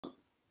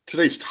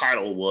today's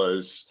title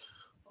was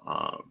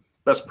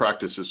Best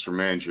Practices for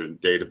Managing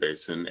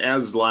Database. And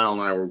as Lyle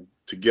and I were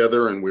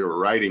together and we were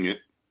writing it,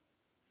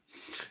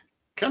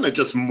 kind of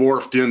just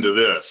morphed into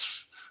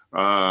this.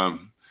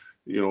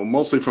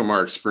 Mostly from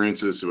our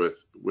experiences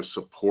with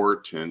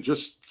support and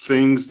just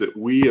things that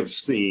we have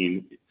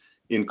seen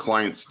in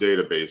clients'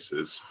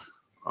 databases.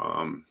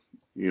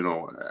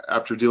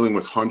 After dealing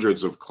with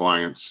hundreds of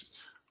clients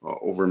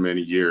over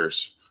many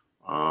years,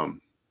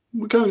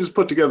 we kind of just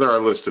put together our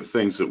list of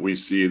things that we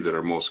see that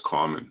are most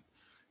common,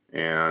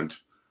 and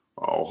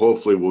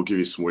hopefully we'll give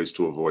you some ways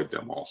to avoid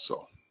them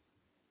also.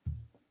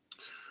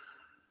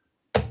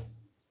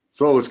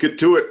 So let's get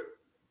to it.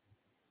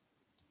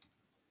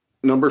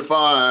 Number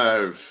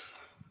 5,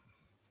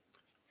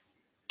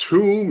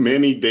 too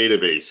many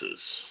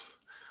databases.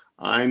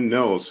 I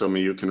know some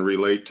of you can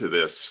relate to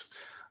this.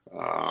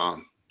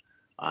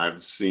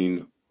 I've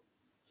seen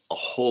a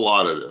whole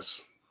lot of this,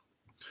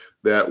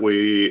 that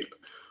we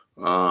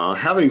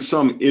having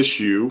some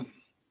issue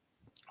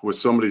with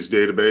somebody's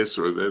database,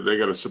 or they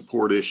got a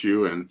support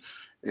issue,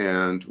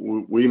 and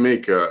we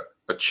make a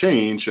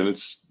change, and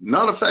it's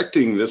not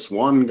affecting this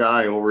one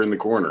guy over in the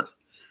corner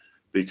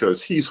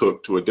because he's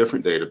hooked to a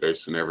different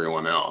database than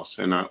everyone else.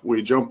 And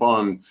we jump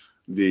on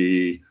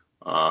their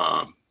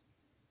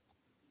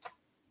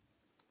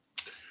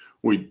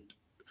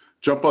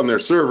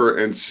server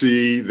and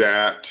see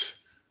that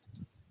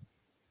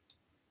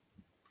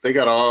they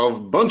got a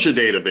bunch of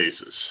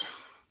databases.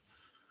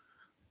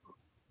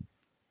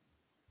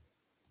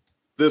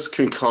 This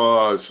can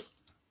cause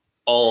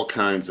all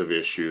kinds of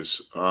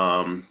issues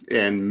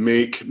and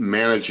make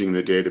managing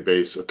the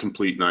database a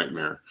complete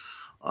nightmare.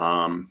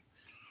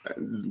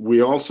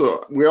 We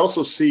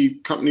also see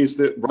companies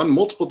that run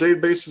multiple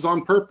databases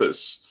on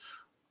purpose.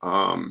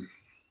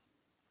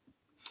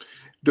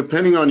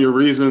 Depending on your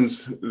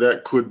reasons,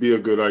 that could be a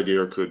good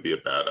idea or could be a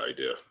bad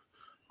idea.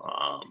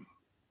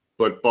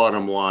 But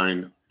bottom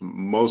line,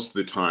 most of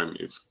the time,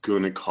 it's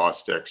going to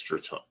cost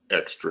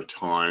extra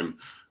time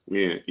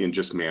in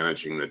just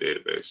managing the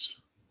database.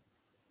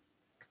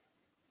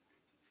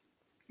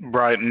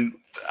 Right, and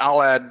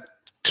I'll add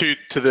to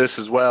this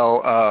as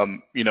well.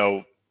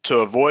 To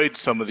avoid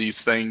some of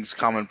these things,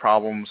 common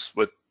problems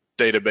with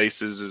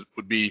databases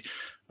would be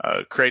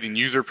creating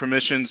user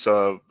permissions.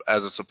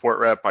 As a support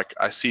rep,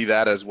 I see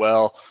that as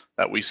well,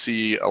 that we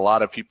see a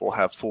lot of people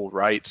have full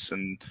rights,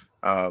 and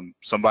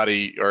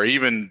somebody, or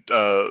even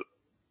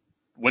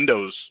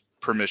Windows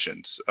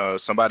permissions.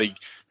 Somebody,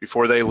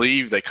 before they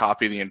leave, they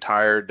copy the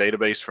entire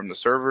database from the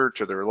server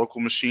to their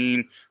local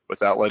machine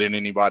without letting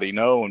anybody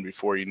know, and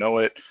before you know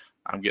it,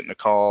 I'm getting a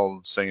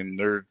call saying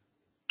they're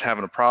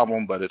having a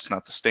problem, but it's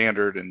not the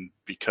standard, and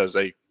because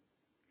they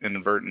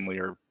inadvertently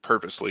or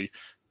purposely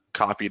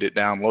copied it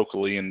down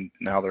locally, and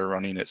now they're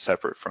running it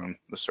separate from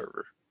the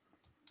server.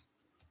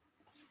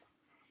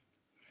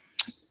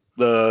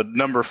 The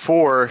number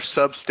 4,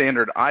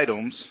 substandard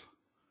items.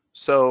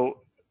 So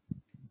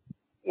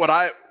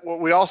what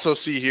we also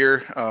see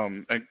here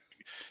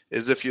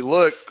is, if you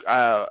look,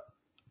 I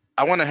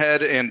went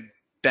ahead and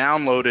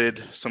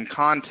downloaded some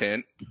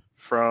content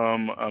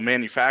from a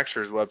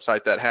manufacturer's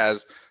website that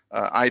has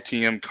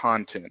ITM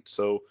content.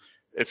 So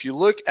if you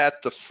look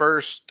at the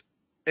first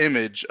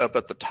image up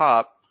at the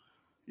top,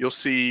 you'll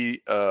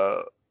see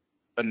a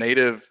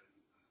native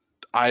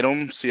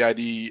item, CID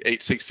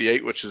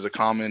 868, which is a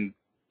common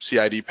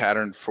CID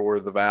pattern for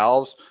the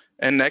valves,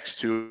 and next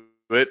to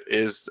it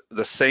is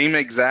the same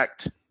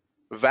exact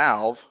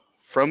valve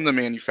from the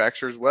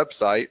manufacturer's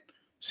website,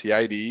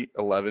 CID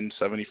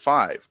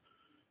 1175.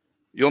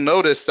 You'll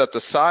notice that the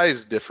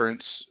size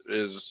difference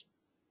is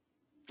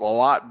a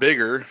lot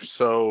bigger.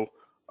 So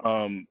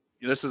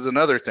this is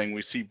another thing.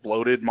 We see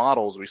bloated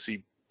models, we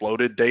see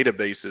bloated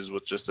databases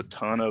with just a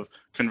ton of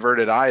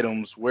converted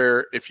items,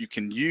 where if you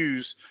can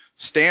use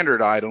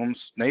standard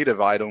items,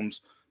 native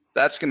items,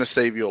 that's going to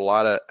save you a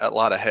lot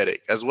of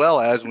headache. As well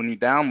as when you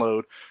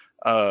download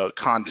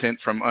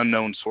content from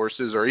unknown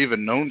sources or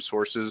even known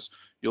sources,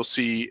 you'll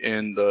see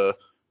in the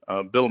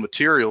bill of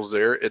materials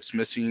there, it's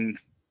missing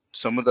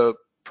some of the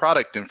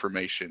product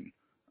information.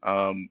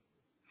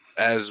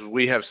 As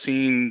we have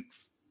seen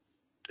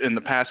in the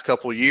past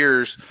couple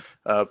years,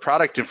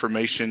 product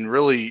information,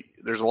 really,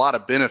 there's a lot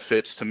of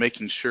benefits to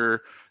making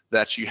sure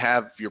that you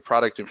have your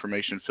product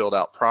information filled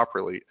out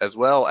properly, as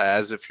well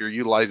as if you're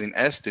utilizing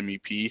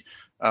SMEP,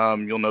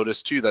 you'll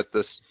notice too that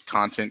this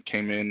content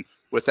came in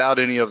without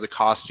any of the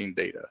costing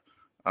data.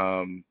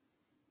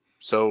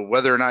 So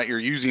whether or not you're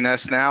using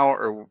S now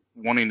or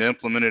wanting to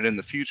implement it in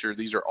the future,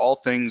 these are all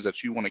things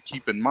that you want to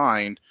keep in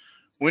mind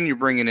when you're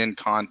bringing in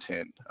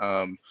content.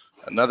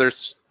 Another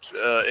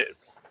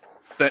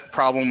that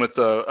problem with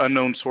the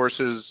unknown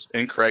sources,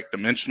 incorrect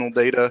dimensional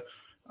data.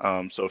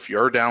 So if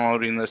you're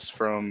downloading this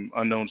from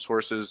unknown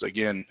sources,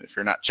 again, if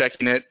you're not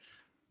checking it,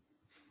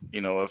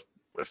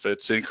 if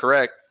it's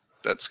incorrect,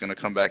 that's going to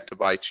come back to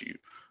bite you.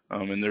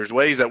 And there's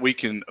ways that we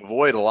can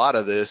avoid a lot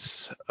of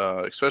this,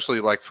 especially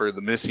like for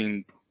the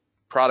missing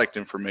product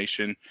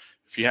information.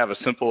 If you have a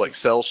simple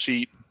Excel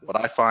sheet, what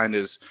I find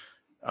is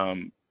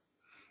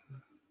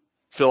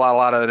fill out a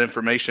lot of that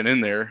information in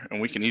there, and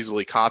we can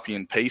easily copy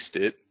and paste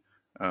it.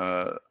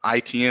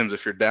 ITMs,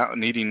 if you're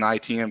needing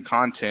ITM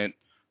content,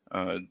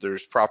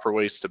 there's proper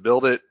ways to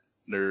build it.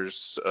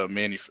 There's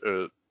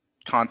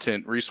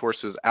content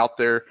resources out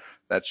there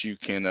that you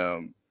can,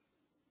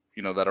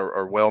 that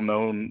are well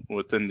known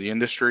within the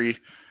industry.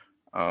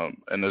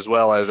 And as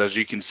well as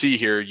you can see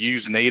here,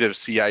 use native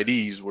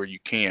CIDs where you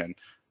can.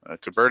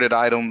 Converted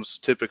items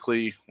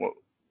typically,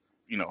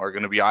 are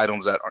going to be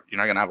items that you're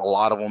not going to have a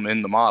lot of them in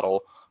the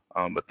model,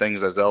 but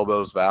things as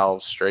elbows,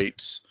 valves,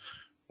 straights,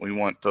 we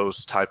want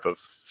those type of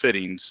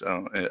fittings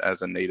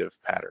as a native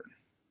pattern.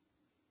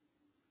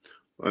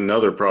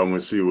 Another problem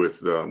we see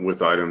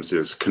with items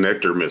is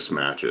connector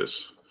mismatches,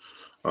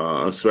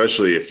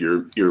 especially if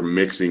you're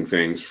mixing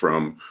things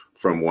from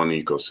one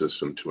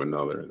ecosystem to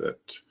another. That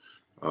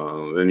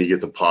then you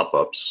get the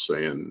pop-ups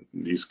saying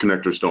these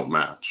connectors don't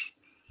match.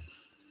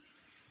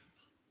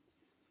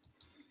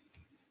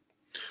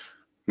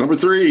 Number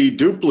 3,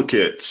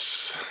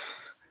 duplicates.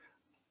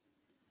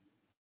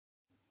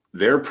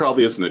 There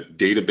probably isn't a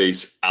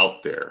database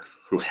out there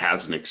who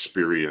hasn't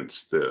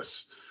experienced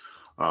this.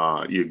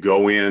 You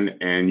go in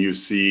and you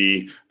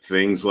see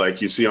things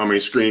like you see on my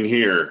screen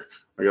here.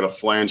 I got a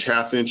flange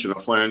 1/2 inch and a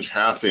flange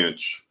 1/2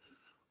 inch.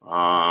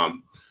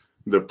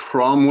 The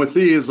problem with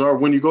these are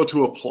when you go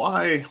to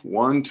apply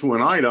one to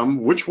an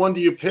item, which one do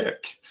you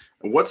pick?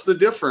 And what's the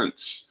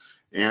difference?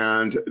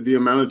 And the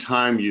amount of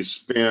time you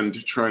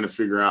spend trying to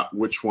figure out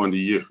which one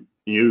to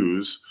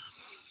use.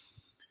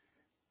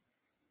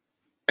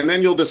 And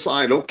then you'll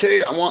decide,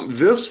 okay, I want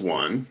this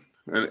one,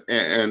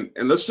 and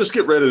let's just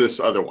get rid of this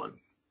other one.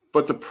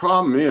 But the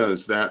problem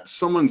is that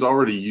someone's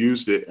already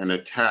used it and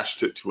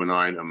attached it to an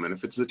item. And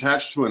if it's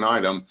attached to an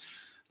item,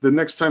 the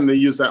next time they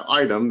use that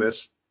item,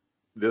 this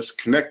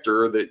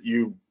connector that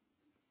you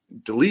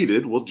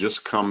deleted will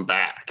just come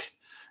back.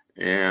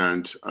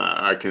 And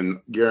I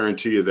can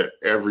guarantee you that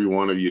every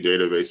one of you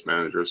database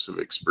managers have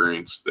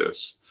experienced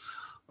this.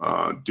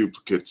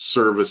 Duplicate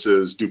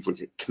services,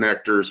 duplicate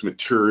connectors,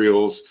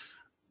 materials,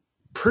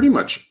 pretty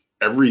much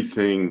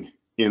everything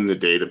in the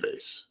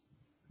database.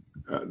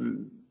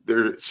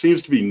 There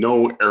seems to be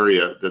no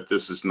area that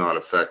this is not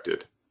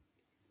affected.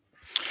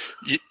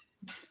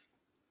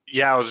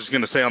 Yeah, I was just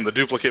going to say on the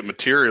duplicate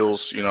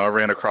materials, I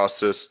ran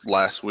across this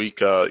last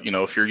week.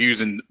 If you're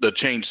using the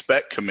change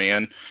spec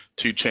command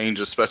to change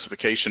the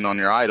specification on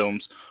your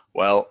items,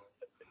 well,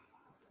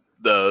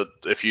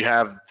 if you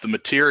have the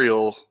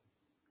material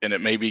and it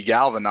may be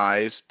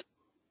galvanized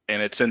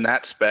and it's in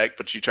that spec,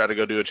 but you try to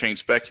go do a change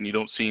spec and you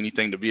don't see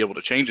anything to be able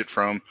to change it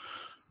from,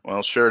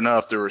 well, sure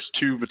enough, there was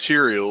 2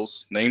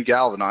 materials named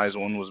galvanized.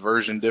 One was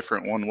version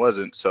different, one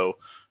wasn't. So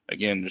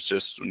again, it's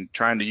just when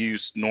trying to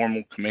use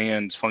normal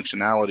commands,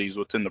 functionalities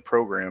within the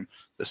program,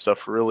 this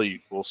stuff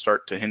really will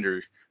start to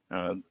hinder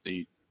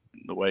the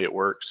way it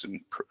works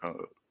and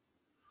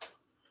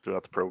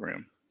throughout the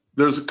program.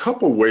 There's a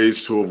couple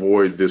ways to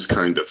avoid this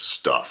kind of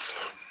stuff.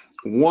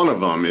 One of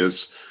them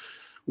is,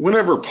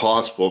 whenever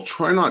possible,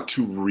 try not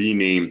to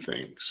rename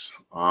things.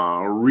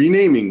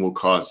 Renaming will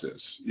cause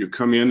this. You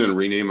come in and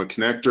rename a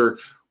connector.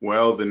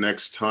 Well, the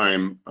next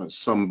time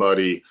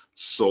somebody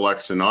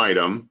selects an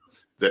item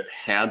that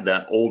had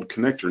that old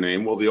connector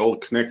name, well, the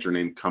old connector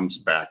name comes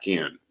back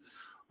in.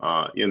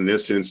 In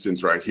this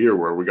instance right here,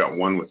 where we got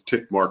one with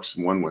tick marks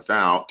and one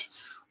without,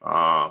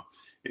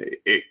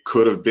 it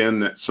could have been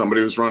that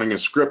somebody was running a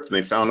script and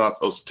they found out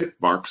those tick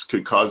marks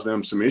could cause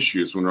them some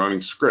issues when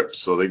running scripts.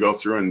 So they go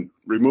through and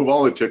remove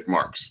all the tick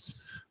marks.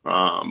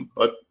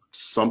 But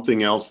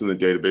something else in the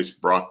database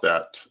brought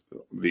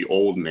the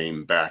old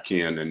name back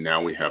in, and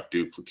now we have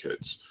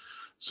duplicates.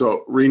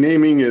 So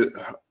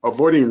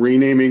avoiding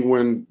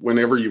renaming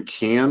whenever you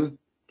can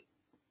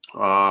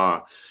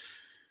help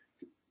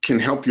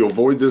you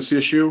avoid this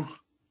issue.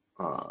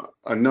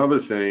 Another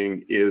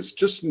thing is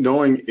just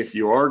knowing if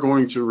you are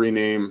going to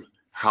rename,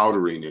 how to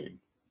rename.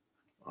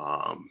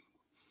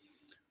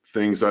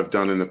 Things I've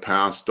done in the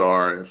past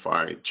are, if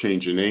I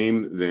change a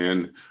name,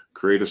 then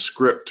create a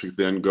script to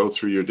then go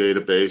through your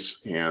database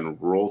and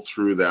roll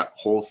through that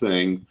whole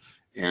thing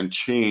and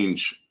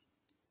change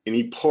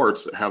any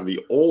parts that have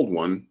the old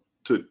one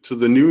to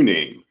the new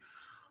name.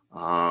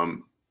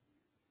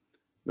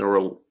 There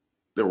were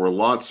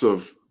lots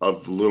of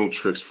little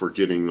tricks for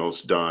getting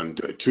those done.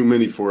 Too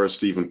many for us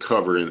to even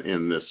cover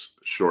in this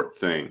short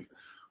thing.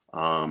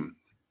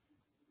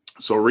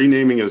 So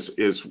renaming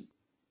is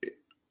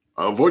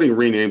avoiding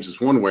renames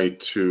is one way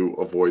to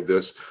avoid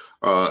this.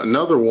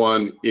 Another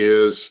one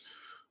is,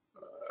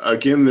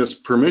 again, this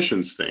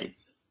permissions thing.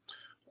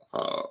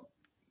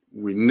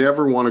 We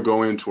never want to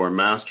go into our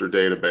master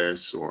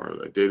database or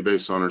the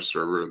database on our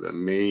server, the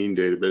main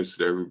database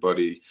that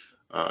everybody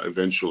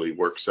eventually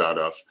works out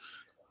of,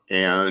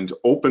 and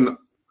open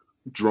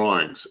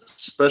drawings,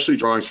 especially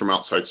drawings from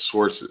outside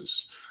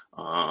sources,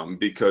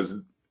 because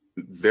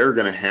they're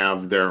going to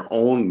have their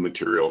own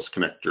materials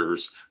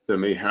connectors that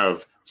may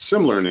have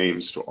similar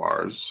names to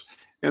ours,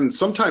 and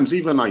sometimes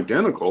even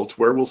identical, to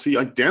where we'll see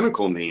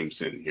identical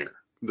names in here.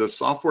 The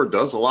software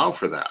does allow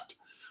for that.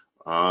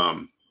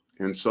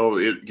 And so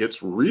it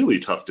gets really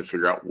tough to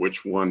figure out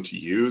which one to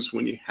use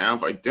when you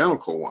have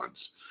identical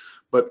ones.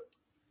 But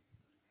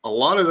a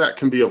lot of that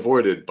can be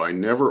avoided by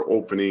never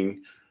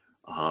opening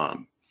a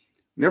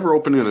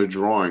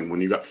drawing when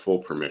you got full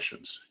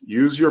permissions.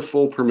 Use your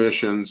full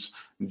permissions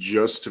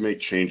just to make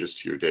changes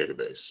to your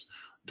database.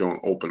 Don't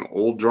open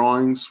old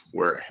drawings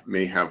where it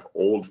may have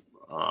old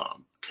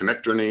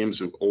connector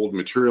names and old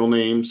material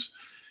names,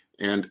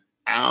 and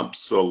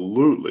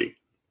absolutely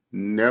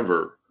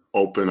never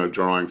open a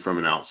drawing from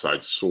an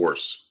outside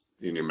source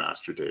in your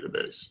master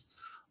database.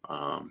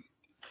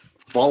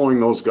 Following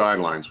those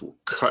guidelines will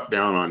cut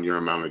down on your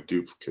amount of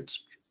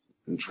duplicates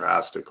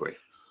drastically.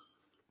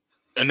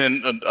 And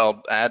then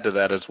I'll add to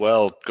that as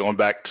well, going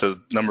back to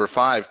number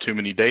 5, too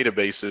many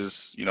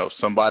databases. You know,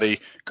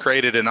 somebody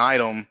created an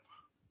item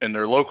in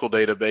their local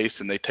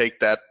database and they take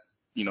that,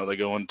 you know, they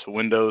go into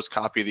Windows,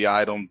 copy the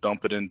item,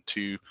 dump it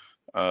into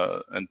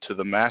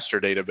the master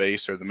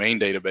database or the main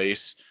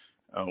database.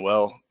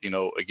 Well, you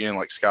know, again,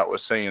 like Scott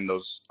was saying,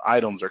 those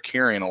items are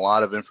carrying a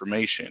lot of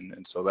information.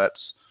 And so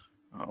that's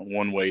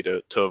one way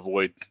to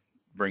avoid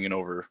bringing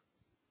over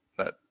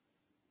that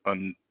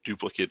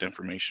unduplicate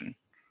information.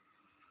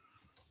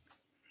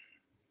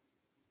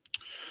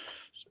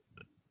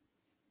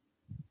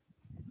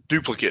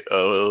 Duplicate,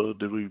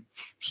 did we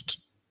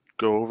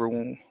go over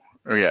one?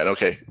 Oh yeah,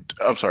 okay,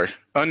 I'm sorry.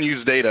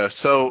 Unused data.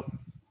 So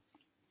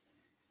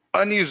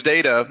unused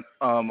data,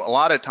 a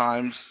lot of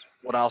times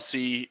what I'll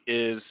see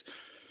is,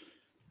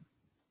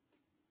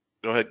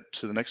 go ahead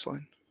to the next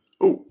slide.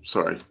 Oh,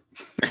 sorry.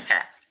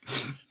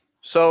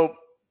 So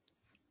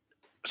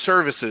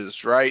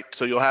services, right?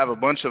 So you'll have a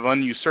bunch of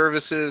unused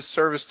services,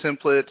 service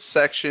templates,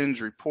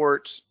 sections,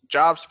 reports,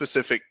 job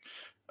specific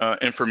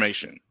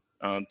information,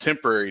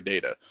 temporary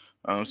data.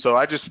 So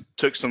I just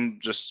took some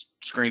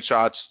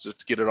screenshots just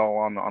to get it all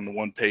on the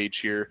one page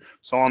here.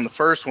 So on the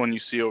first one you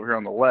see over here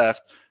on the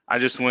left, I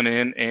just went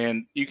in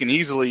and you can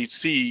easily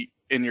see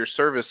in your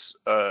service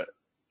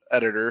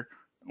editor,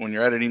 when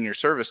you're editing your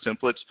service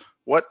templates,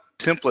 what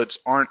templates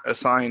aren't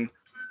assigned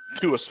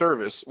to a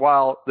service.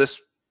 While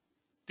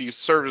these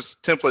service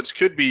templates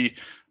could be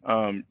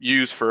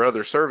used for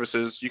other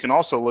services, you can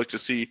also look to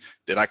see,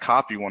 did I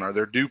copy one? Are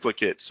there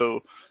duplicates?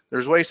 So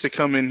there's ways to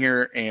come in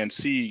here and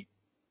see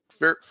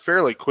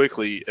fairly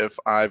quickly if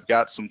I've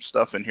got some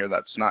stuff in here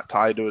that's not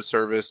tied to a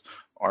service,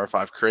 or if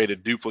I've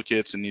created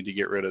duplicates and need to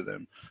get rid of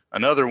them.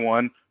 Another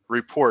one,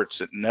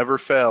 reports. It never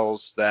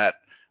fails that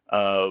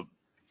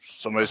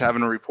somebody's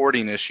having a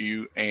reporting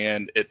issue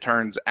and it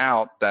turns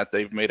out that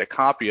they've made a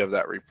copy of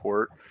that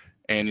report,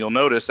 and you'll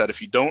notice that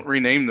if you don't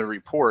rename the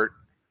report,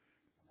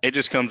 it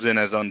just comes in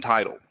as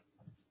untitled.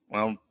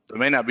 Well, it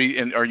may not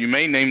be, or you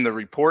may name the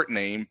report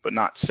name but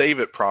not save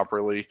it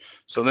properly,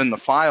 so then the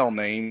file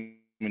name,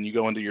 when you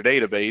go into your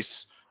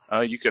database,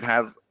 you could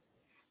have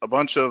a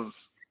bunch of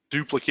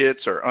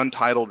duplicates or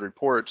untitled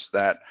reports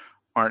that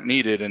aren't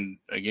needed. And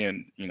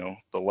again, you know,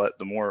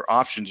 the more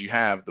options you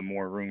have, the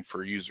more room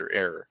for user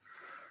error.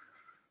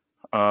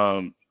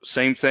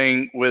 Same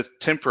thing with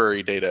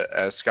temporary data.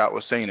 As Scott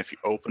was saying, if you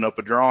open up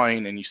a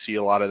drawing and you see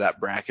a lot of that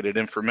bracketed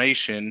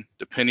information,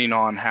 depending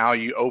on how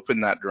you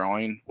open that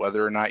drawing,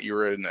 whether or not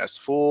you're in as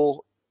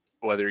full,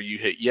 whether you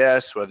hit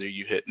yes, whether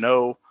you hit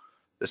no,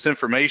 this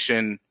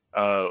information,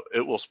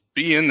 it will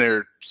be in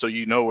there so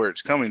you know where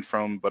it's coming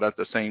from, but at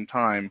the same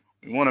time,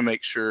 we want to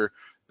make sure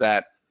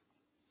that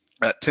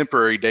that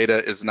temporary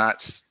data is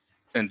not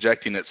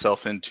injecting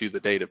itself into the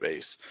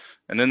database.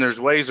 And then there's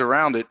ways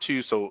around it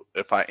too. So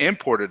if I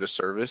imported a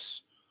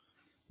service,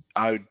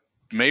 I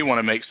may want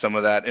to make some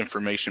of that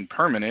information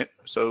permanent.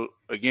 So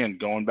again,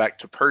 going back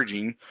to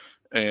purging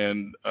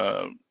and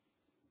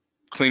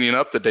cleaning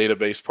up the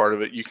database part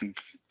of it, you can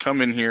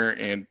come in here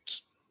and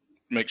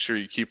make sure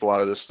you keep a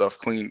lot of this stuff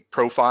clean.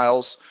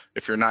 Profiles,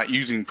 if you're not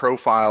using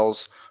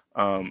profiles,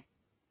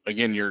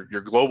 again, your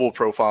global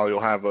profile, you'll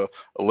have a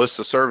list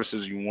of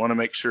services. You want to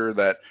make sure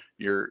that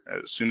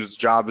as soon as the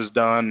job is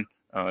done,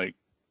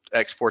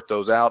 export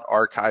those out,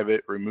 archive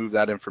it, remove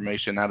that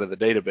information out of the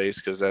database,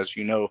 because as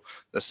you know,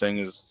 this thing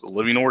is a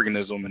living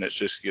organism and it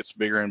just gets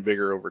bigger and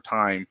bigger over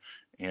time,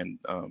 and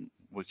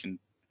we can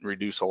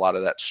reduce a lot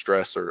of that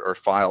stress or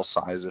file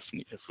size if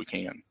we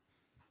can.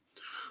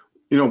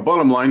 You know,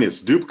 bottom line is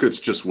duplicates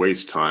just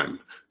waste time.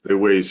 They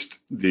waste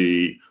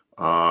the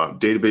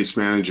database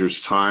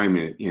manager's time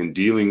in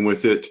dealing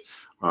with it.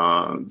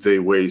 They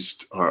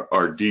waste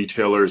our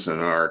detailers and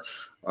our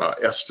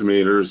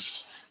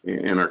estimators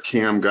and our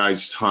CAM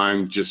guys'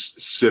 time just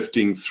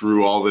sifting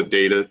through all the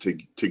data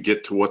to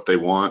get to what they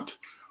want.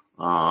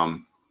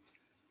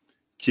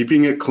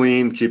 Keeping it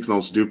clean, keeping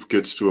those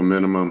duplicates to a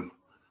minimum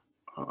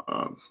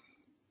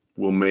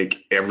will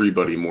make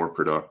everybody more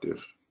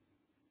productive.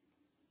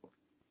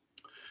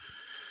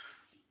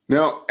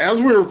 Now,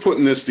 as we were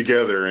putting this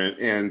together,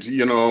 and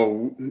you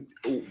know,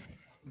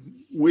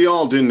 we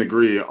all didn't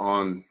agree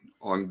on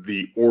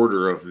the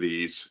order of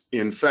these.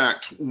 In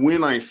fact,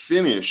 when I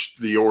finished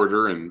the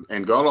order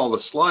and got all the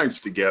slides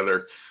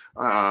together,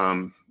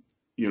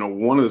 you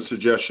one of the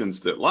suggestions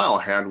that Lyle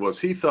had was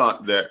he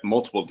thought that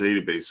multiple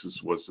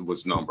databases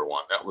was number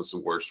one. That was the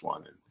worst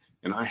one.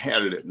 And I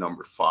had it at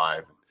number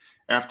 5.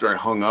 After I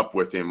hung up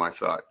with him, I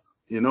thought,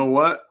 you know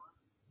what?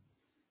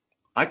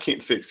 I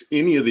can't fix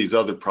any of these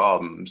other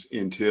problems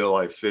until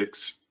I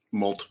fix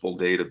multiple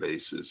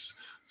databases.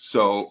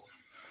 So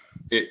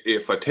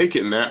if I take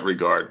it in that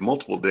regard,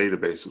 multiple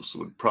databases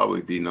would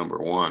probably be number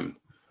 1,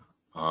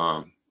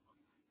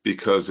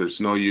 because there's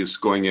no use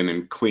going in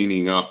and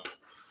cleaning up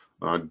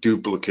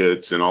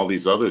duplicates and all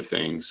these other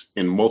things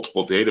in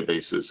multiple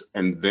databases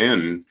and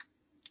then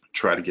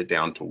try to get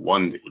down to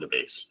one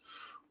database.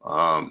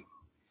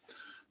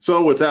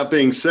 So with that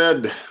being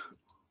said,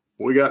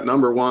 we got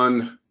number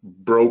 1,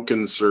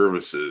 broken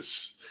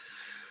services.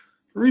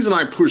 The reason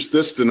I pushed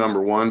this to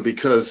number 1,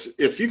 because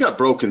if you got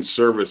broken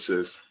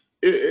services,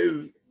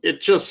 it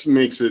just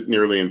makes it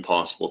nearly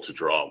impossible to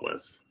draw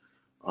with.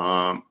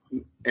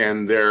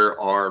 And there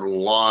are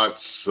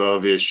lots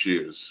of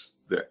issues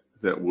that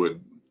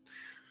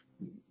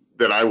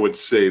I would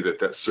say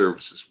that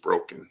service is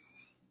broken.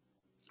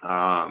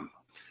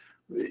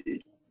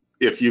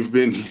 If you've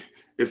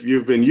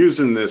been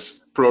using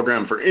this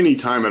program for any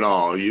time at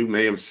all, you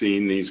may have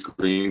seen these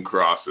green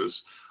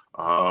crosses,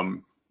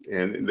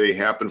 and they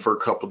happen for a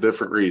couple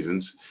different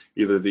reasons.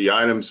 Either the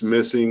item's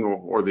missing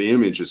or the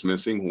image is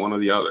missing, one or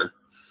the other.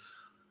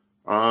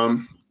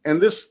 And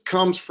this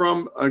comes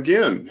from,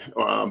 again,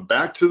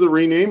 back to the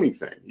renaming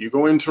thing. You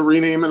go in to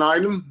rename an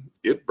item,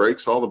 it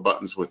breaks all the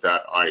buttons with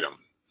that item.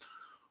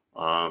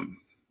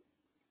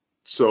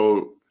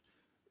 So,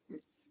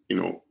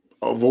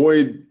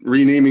 avoid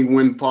renaming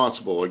when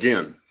possible,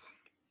 again.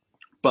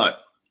 But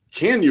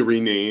can you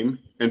rename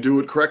and do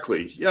it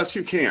correctly? Yes,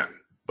 you can,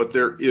 but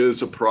there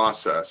is a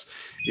process.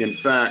 In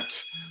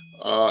fact,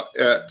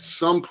 at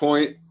some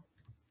point,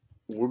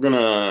 we're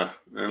gonna,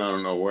 and I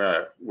don't know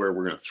where we're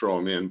gonna throw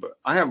them in, but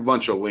I have a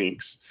bunch of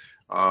links.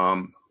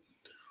 One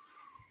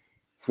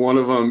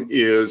of them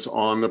is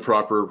on the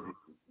proper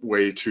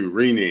way to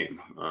rename.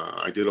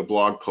 I did a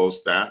blog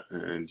post that,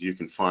 and you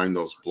can find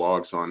those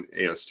blogs on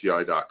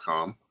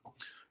ASTI.com,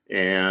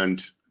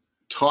 and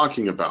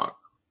talking about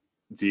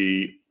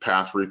the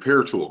path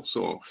repair tool.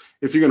 So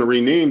if you're going to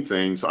rename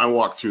things, I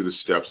walk through the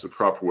steps, the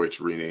proper way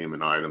to rename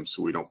an item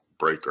so we don't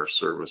break our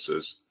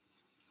services.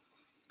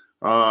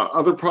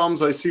 Other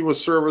problems I see with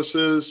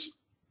services,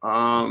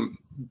 button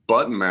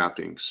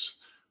mappings.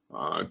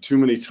 Too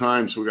many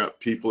times we got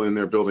people in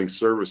there building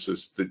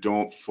services that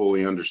don't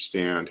fully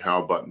understand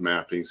how button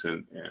mappings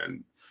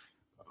and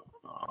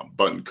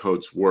button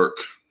codes work.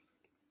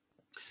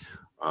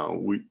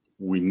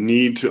 We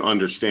need to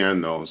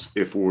understand those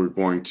if we're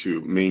going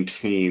to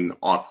maintain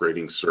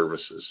operating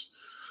services.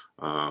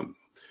 Now,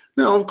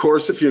 of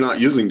course, if you're not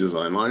using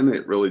DesignLine,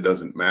 it really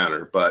doesn't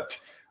matter, but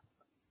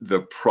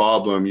the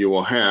problem you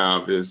will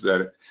have is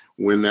that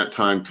when that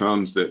time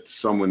comes that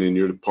someone in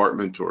your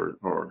department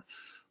or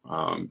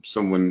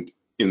someone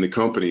in the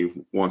company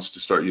wants to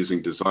start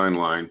using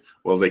DesignLine,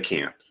 well, they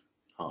can't.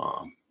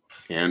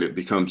 And it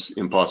becomes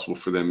impossible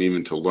for them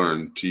even to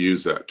learn to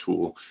use that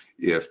tool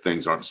if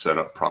things aren't set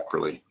up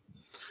properly.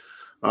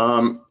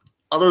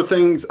 Other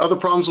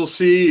problems we'll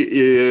see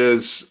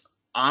is,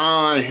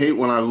 I hate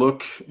when I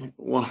look,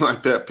 one of my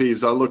pet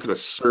peeves, I look at a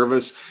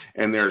service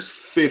and there's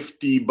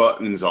 50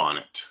 buttons on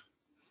it.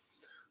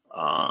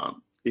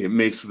 It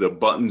makes the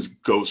buttons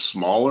go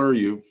smaller.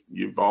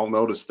 You've all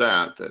noticed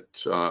that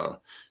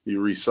you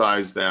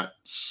resize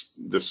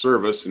the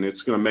service and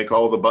it's going to make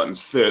all the buttons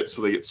fit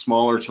so they get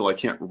smaller till I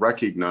can't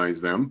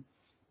recognize them.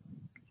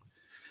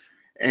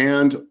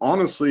 And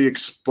honestly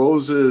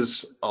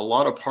exposes a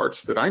lot of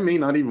parts that I may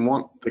not even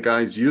want the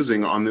guys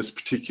using on this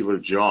particular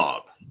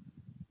job.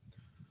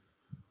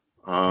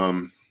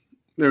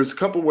 There's a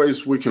couple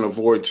ways we can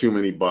avoid too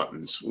many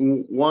buttons.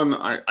 One,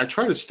 I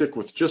try to stick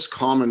with just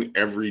common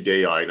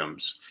everyday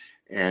items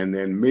and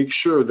then make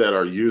sure that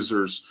our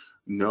users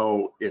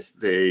know if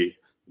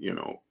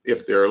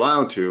they're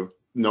allowed to,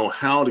 know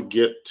how to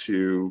get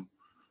to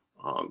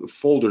the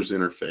folders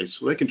interface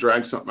so they can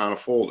drag something out of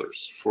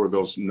folders for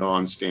those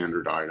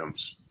non-standard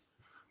items.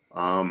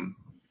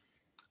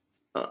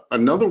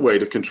 Another way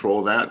to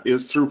control that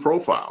is through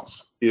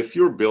profiles. If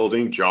you're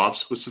building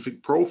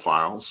job-specific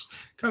profiles,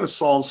 kind of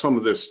solve some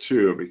of this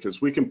too,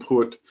 because we can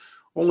put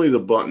only the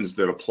buttons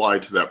that apply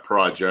to that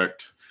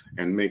project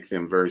and make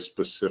them very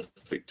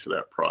specific to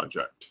that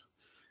project.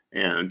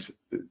 And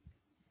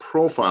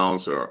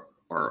profiles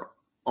are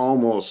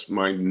almost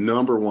my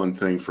 #1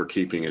 thing for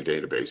keeping a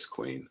database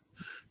clean.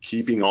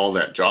 Keeping all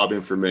that job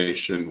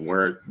information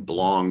where it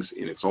belongs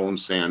in its own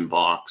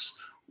sandbox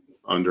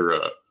under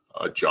a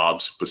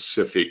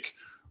job-specific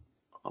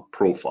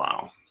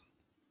profile.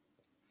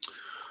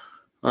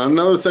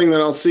 Another thing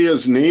that I'll see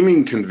is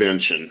naming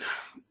convention,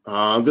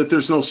 that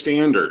there's no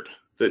standard,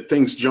 that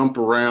things jump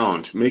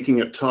around, making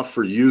it tough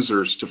for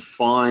users to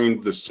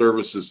find the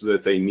services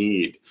that they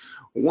need.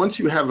 once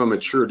you have a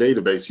mature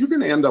database, you're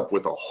going to end up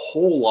with a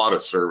whole lot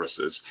of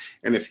services.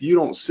 And if you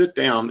don't sit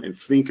down and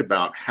think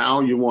about how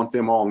you want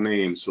them all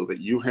named so that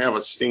you have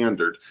a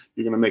standard,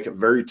 you're going to make it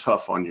very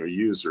tough on your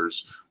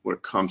users when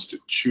it comes to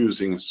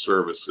choosing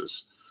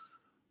services.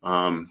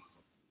 And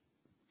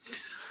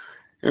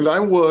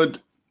I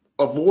would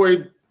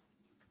avoid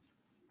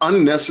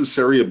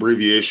unnecessary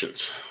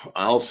abbreviations.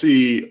 I'll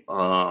see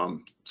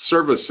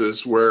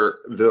services where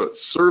the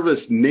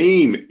service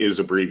name is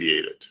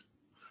abbreviated.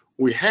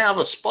 We have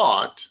a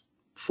spot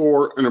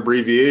for an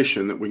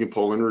abbreviation that we can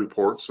pull in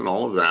reports and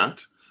all of that.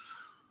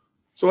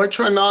 So I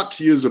try not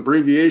to use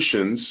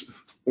abbreviations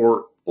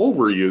or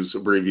overuse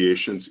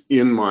abbreviations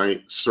in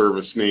my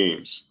service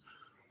names.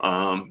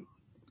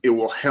 It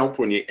will help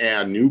when you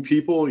add new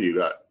people. You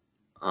got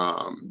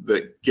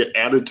that get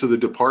added to the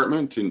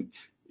department, and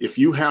if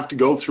you have to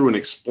go through and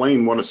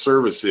explain what a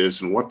service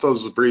is and what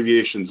those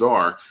abbreviations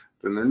are,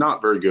 then they're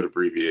not very good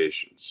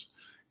abbreviations,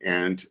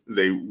 and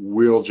they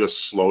will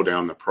just slow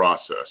down the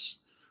process.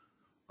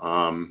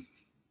 I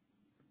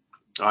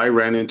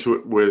ran into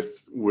it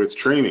with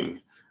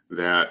training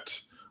that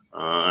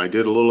I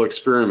did a little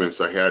experiments.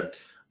 I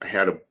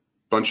had a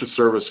bunch of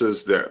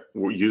services that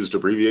used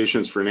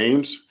abbreviations for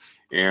names,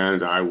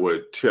 and I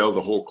would tell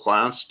the whole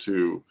class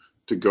to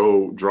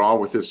go draw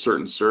with this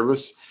certain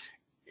service,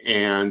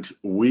 and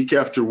week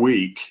after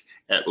week,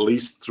 at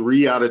least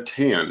 3 out of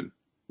 10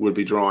 would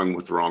be drawing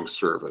with the wrong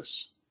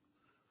service.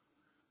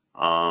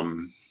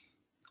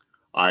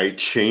 I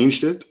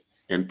changed it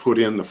and put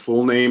in the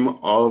full name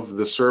of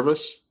the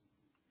service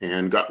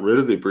and got rid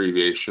of the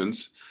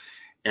abbreviations,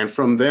 and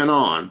from then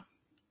on,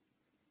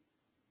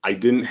 I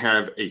didn't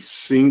have a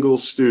single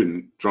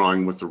student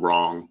drawing with the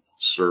wrong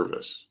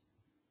service.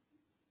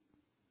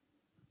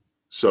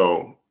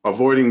 So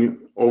avoiding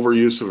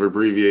overuse of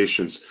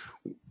abbreviations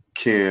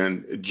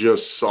can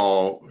just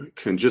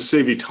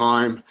save you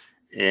time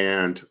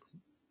and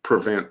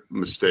prevent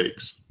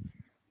mistakes.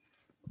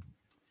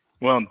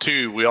 Well, and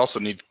two, we also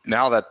need,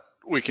 now that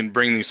we can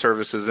bring these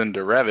services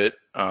into Revit,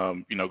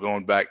 you know,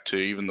 going back to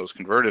even those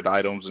converted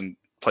items and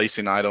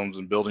placing items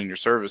and building your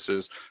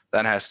services,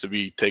 that has to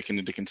be taken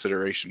into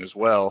consideration as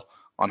well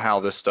on how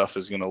this stuff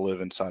is going to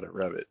live inside of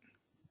Revit.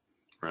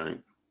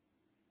 Right.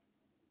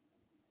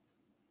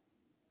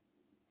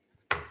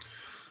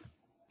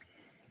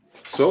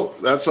 So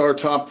that's our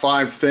top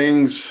 5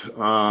 things.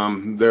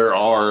 There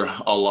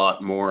are a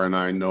lot more, and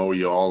I know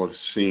you all have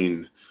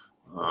seen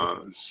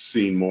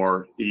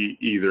more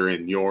either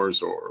in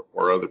yours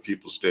or other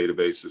people's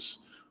databases.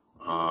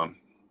 All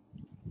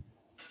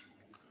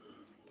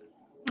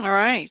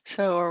right,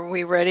 so are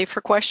we ready for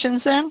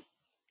questions then?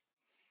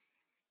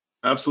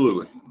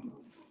 Absolutely.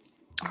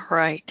 All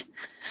right.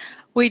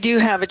 We do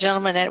have a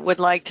gentleman that would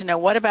like to know,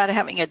 what about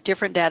having a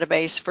different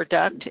database for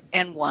duct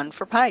and one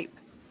for pipe?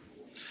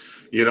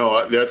 You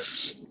know,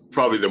 that's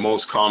probably the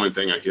most common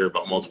thing I hear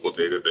about multiple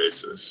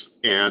databases.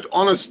 And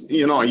honest,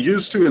 you know, I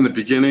used to in the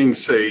beginning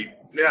say,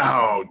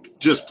 no,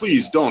 just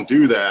please don't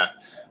do that.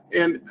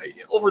 And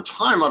over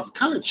time, I've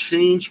kind of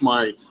changed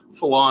my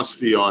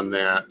philosophy on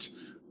that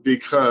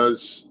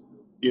because,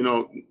 you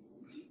know,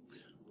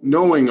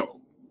 knowing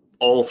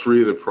all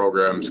 3 of the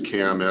programs,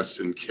 CAM,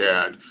 EST, and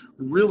CAD,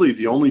 really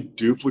the only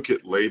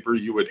duplicate labor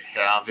you would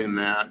have in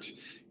that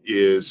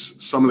is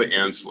some of the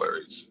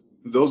ancillaries.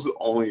 Those are the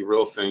only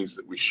real things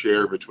that we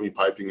share between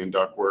piping and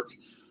ductwork.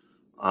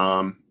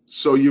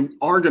 So you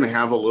are going to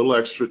have a little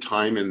extra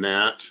time in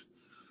that.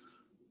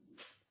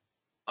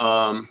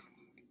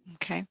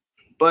 Okay.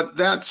 But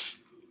that's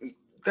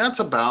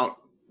about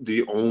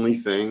the only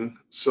thing.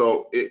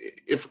 So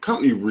if a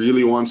company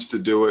really wants to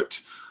do it,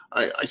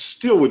 I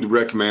still would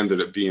recommend that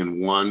it be in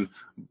one,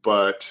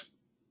 but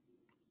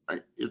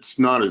it's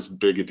not as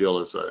big a deal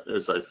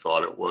as I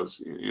thought it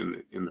was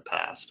in the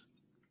past.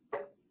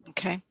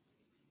 Okay.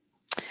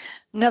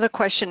 Another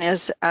question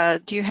is,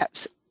 do you have,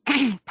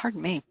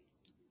 pardon me,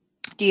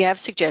 do you have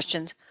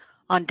suggestions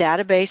on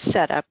database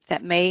setup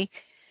that may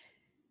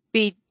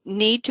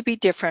need to be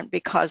different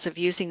because of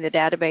using the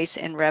database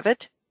in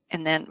Revit,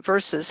 and then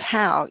versus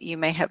how you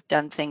may have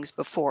done things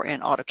before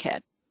in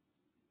AutoCAD?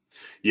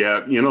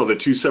 Yeah, you know, the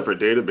 2 separate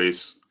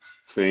database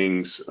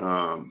things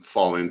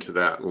fall into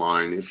that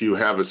line. If you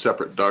have a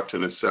separate duct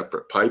and a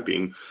separate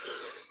piping,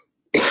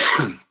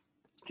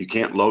 you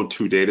can't load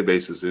 2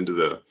 databases into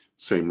the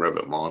same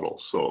Revit model.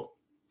 So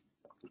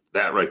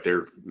that right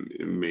there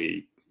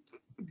may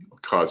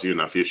cause you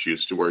enough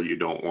issues to where you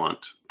don't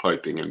want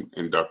piping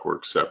and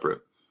ductwork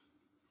separate.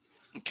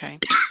 Okay.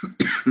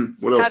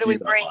 What else How do we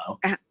bring?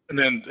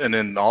 And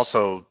then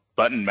also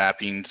button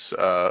mappings.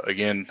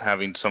 Again,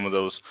 having some of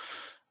those,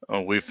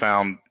 we've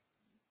found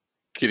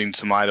getting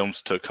some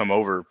items to come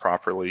over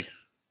properly,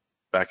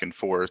 back and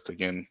forth.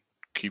 Again,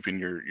 keeping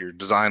your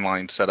design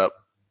line set up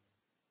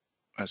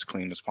as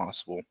clean as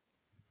possible.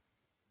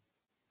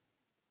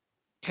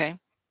 Okay.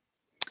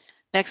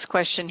 Next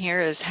question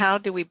here is, how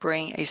do we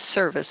bring a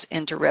service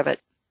into Revit?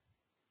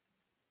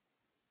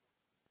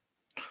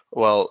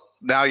 Well,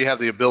 now you have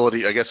the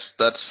ability, I guess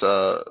that's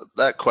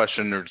that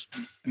question. There's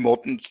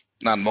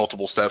not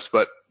multiple steps,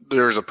 but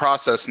there's a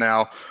process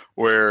now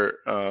where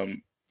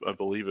I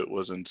believe it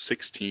was in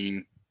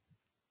 16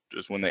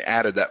 is when they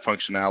added that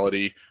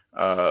functionality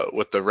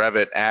with the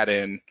Revit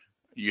add-in.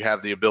 You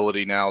have the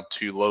ability now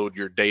to load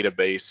your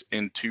database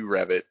into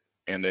Revit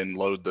and then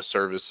load the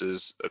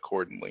services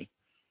accordingly.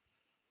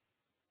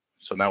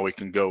 So now we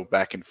can go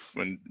back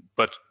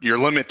but you're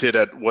limited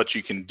at what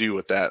you can do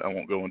with that. I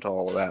won't go into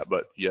all of that,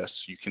 but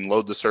yes, you can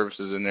load the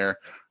services in there,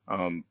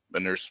 and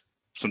there's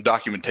some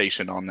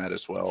documentation on that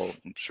as well.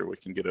 I'm sure we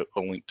can get a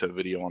link to a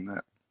video on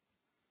that.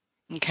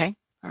 Okay,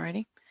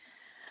 alrighty.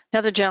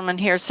 Another gentleman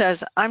here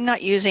says, I'm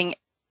not using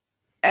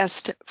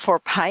EST for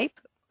pipe,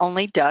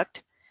 only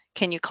duct.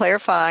 Can you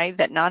clarify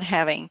that not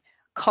having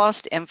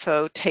cost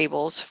info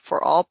tables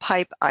for all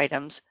pipe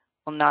items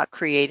will not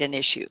create an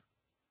issue?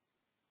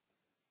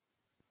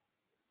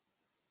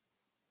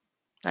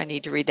 I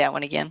need to read that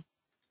one again.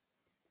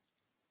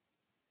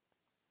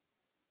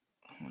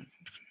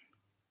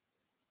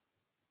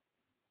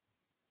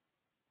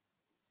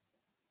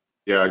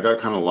 Yeah, I got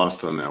kind of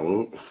lost on that.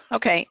 Whoa.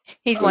 Okay,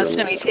 he wants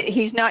to know,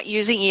 he's not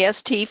using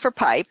EST for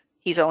pipe,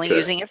 he's only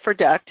using it for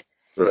duct.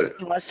 Right.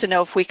 He wants to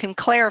know if we can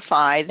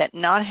clarify that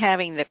not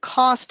having the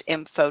cost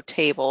info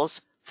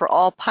tables for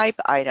all pipe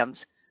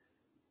items,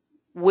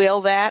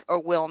 will that or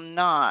will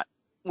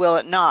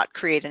it not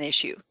create an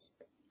issue?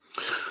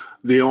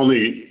 The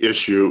only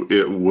issue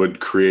it would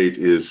create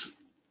is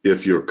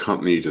if your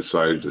company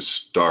decided to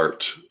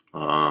start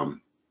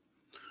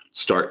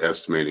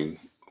estimating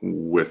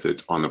with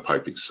it on the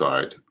piping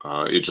side.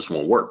 It just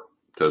won't work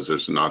because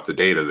there's not the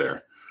data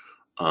there.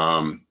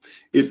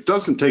 It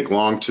doesn't take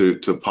long to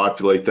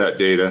populate that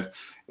data,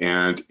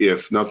 and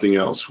if nothing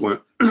else, when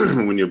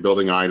you're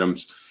building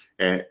items,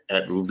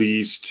 at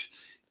least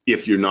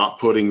if you're not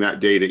putting that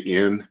data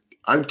in,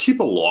 I'd keep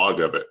a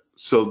log of it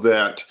so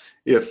that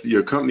if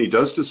your company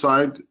does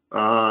decide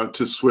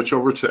to switch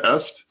over to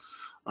EST,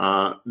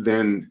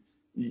 then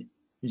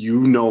you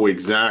know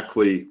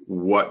exactly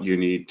what you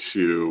need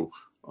to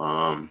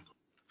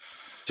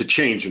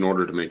change in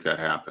order to make that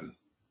happen.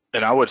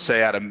 And I would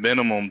say at a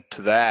minimum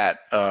to that,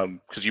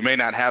 because you may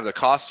not have the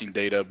costing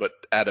data, but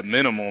at a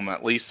minimum,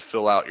 at least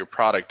fill out your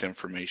product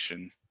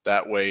information.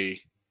 That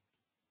way,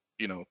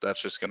 you know,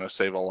 that's just going to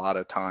save a lot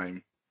of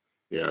time.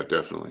 Yeah,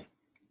 definitely.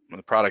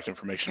 The product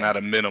information at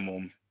a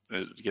minimum,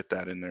 get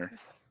that in there.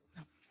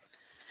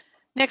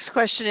 Next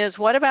question is,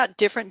 what about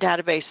different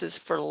databases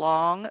for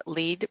long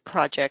lead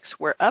projects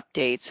where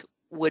updates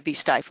would be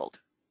stifled?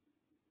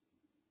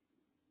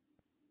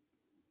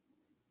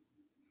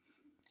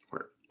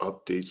 Where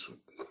updates.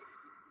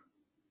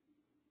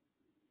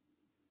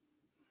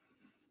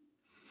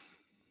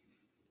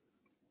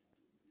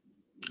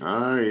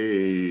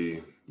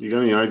 You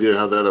got any idea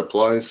how that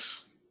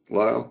applies,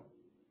 Lyle?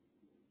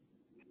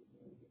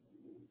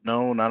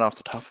 No, not off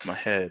the top of my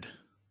head.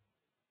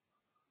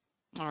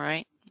 All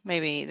right,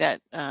 maybe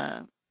that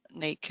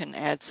Nate can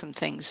add some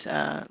things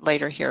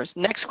later here.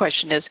 Next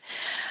question is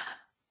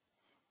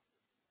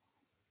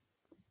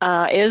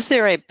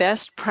there a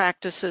best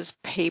practices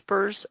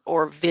papers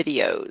or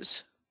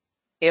videos?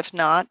 If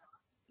not,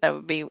 that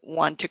would be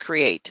one to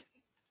create.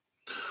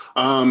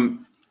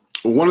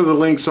 One of the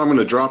links I'm going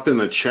to drop in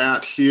the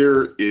chat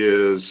here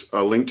is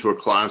a link to a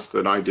class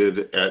that I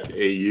did at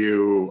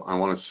AU, I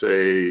want to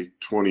say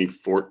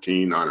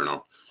 2014, I don't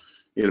know,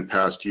 in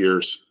past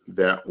years,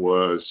 that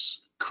was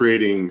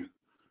creating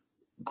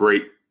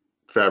great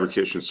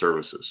fabrication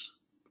services.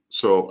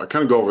 So I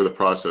kind of go over the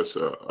process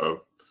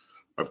of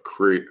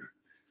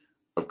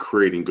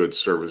creating good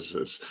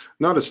services.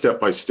 Not a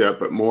step-by-step,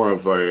 but more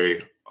of a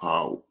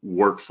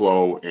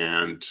workflow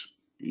and,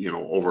 you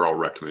know, overall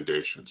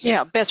recommendations.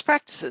 Yeah, best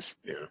practices.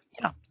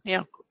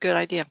 Yeah, good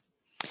idea.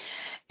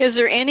 Is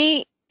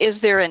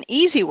there an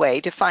easy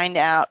way to find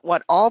out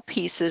what all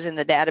pieces in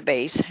the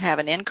database have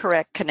an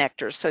incorrect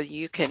connector so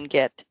you can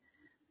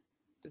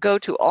go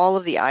to all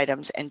of the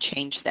items and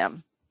change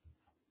them?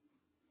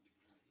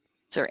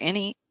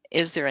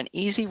 Is there an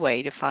easy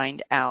way to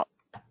find out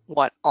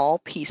what all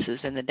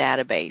pieces in the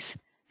database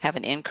have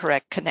an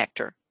incorrect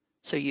connector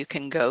so you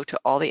can go to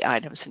all the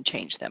items and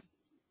change them?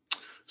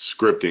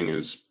 Scripting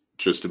is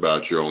just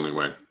about your only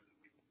way.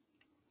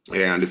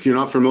 And if you're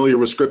not familiar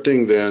with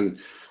scripting, then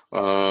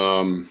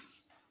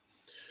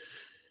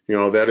you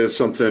know, that is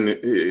something.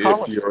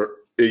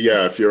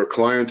 If you're a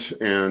client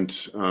and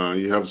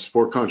you have a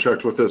support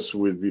contract with us,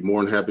 we'd be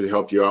more than happy to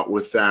help you out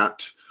with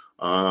that.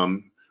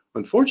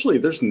 Unfortunately,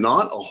 there's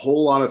not a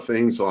whole lot of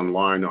things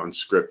online on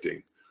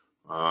scripting.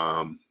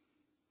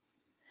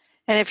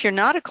 And if you're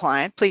not a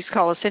client, please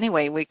call us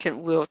anyway.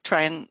 We'll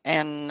try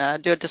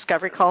and do a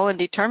discovery call and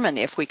determine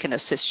if we can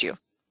assist you.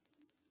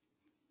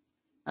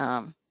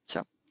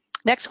 So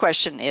next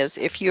question is,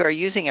 if you are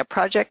using a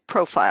project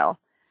profile,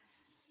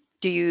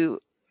 do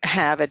you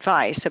have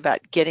advice about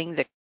getting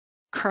the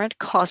current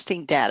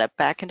costing data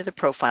back into the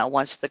profile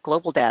once the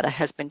global data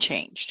has been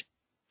changed?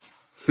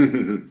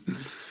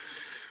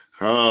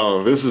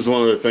 Oh, this is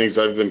one of the things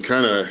I've been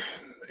kind of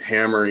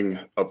hammering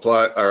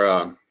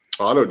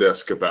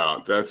Autodesk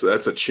about. That's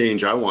a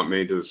change I want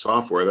made to the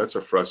software. That's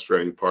a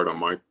frustrating part on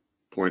my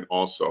point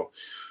also.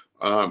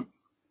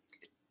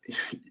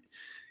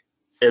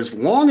 As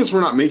long as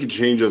we're not making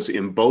changes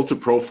in both the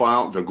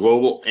profile, the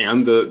global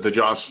and the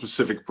job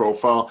specific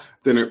profile,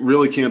 then it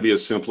really can't be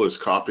as simple as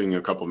copying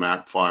a couple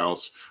Mac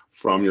files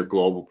from your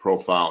global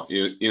profile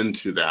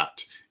into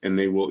that, and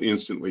they will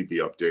instantly be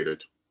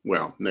updated.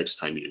 Well, next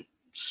time you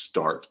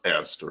start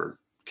EST or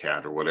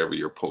CAD or whatever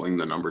you're pulling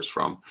the numbers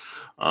from.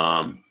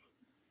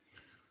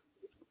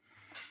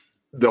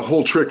 The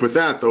whole trick with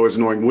that, though, is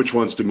knowing which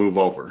ones to move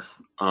over.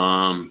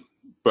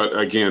 But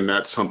again,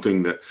 that's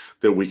something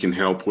that we can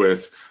help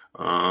with.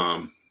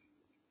 I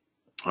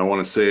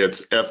want to say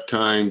it's F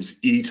times,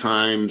 E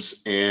times,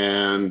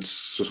 and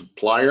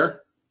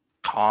supplier.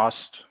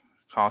 Cost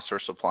or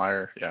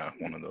supplier. Yeah,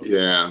 one of those.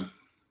 Yeah.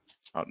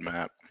 Out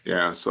map.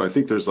 Yeah. So I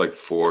think there's like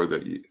 4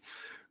 that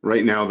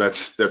right now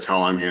that's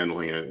how I'm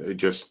handling it. It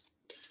just,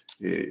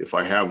 if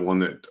I have one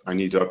that I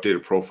need to update a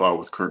profile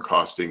with current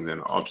costing,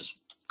 then I'll just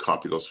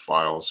copy those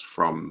files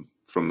from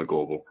the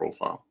global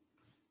profile.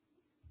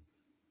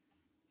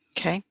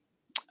 Okay.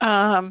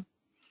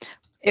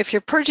 If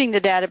you're purging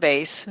the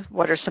database,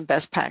 what are some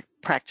best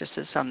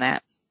practices on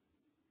that?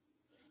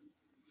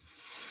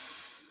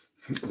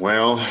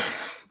 Well,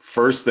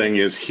 first thing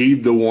is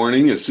heed the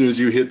warning. As soon as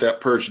you hit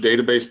that purge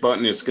database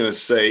button, it's going to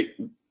say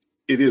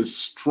it is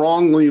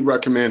strongly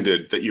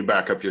recommended that you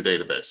back up your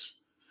database.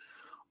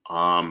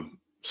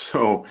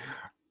 So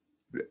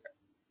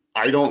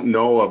I don't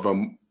know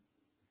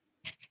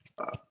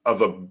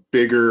of a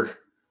bigger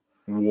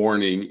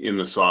warning in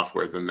the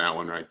software than that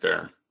one right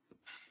there.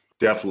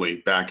 Definitely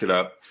back it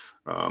up,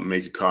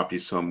 make a copy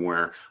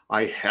somewhere.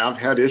 I have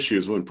had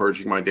issues when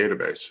purging my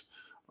database.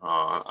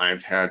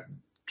 I've had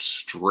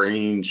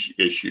strange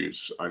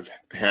issues. I've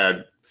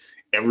had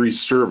every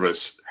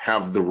service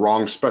have the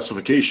wrong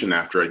specification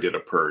after I did a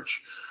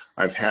purge.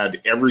 I've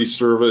had every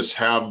service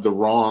have the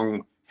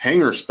wrong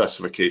hanger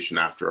specification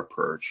after a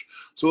purge.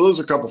 So those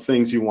are a couple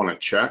things you want to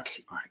check.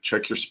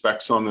 Check your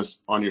specs on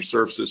your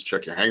services,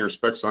 check your hanger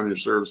specs on your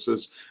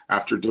services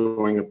after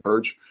doing a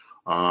purge.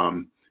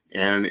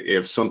 And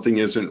if something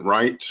isn't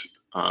right,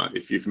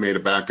 if you've made a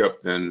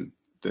backup, then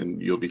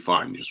you'll be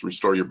fine. Just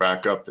restore your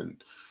backup,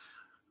 and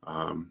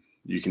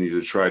you can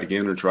either try it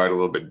again or try it a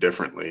little bit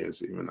differently,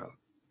 as even a.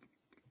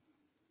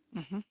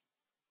 Mm-hmm.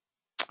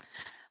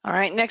 All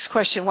right, next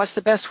question. What's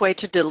the best way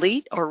to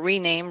delete or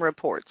rename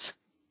reports?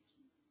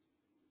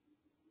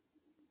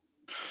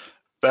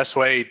 Best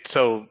way,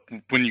 so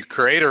when you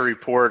create a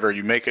report or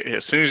you make it,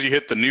 as soon as you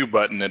hit the new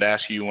button, it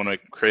asks you want to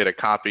create a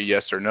copy,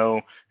 yes or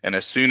no. And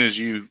as soon as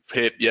you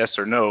hit yes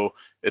or no,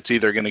 it's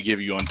either going to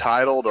give you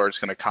untitled or it's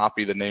going to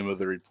copy the name of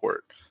the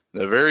report.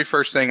 The very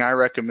first thing I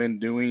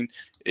recommend doing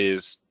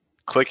is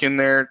click in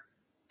there,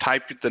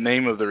 type the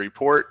name of the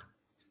report,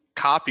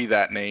 copy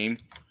that name,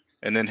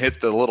 and then hit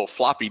the little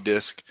floppy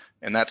disk,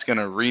 and that's going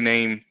to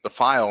rename the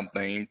file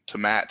name to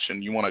match.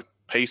 And you want to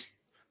paste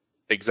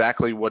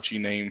exactly what you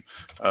name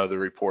the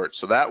report.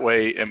 So that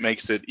way it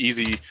makes it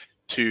easy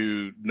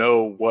to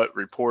know what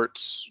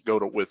reports go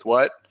to with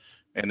what.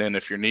 And then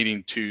if you're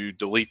needing to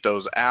delete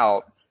those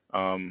out,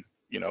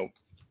 you know,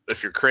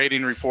 if you're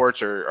creating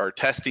reports or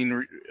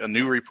testing a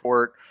new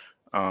report,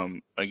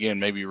 again,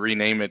 maybe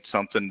rename it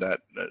something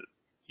that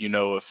you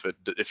know,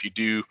 if you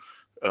do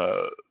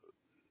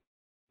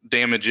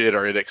damage it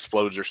or it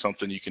explodes or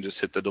something, you can just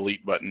hit the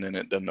delete button and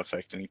it doesn't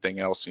affect anything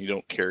else, and you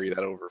don't carry that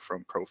over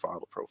from profile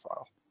to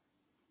profile.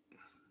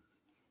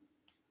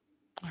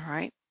 All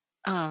right.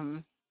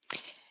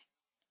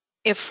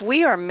 If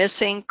we are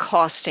missing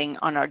costing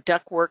on our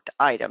ductwork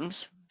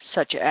items,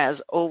 such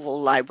as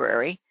oval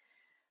library,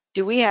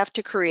 do we have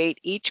to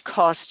create each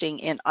costing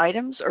in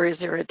items, or is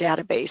there a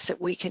database that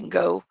we can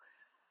go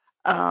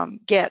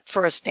get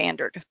for a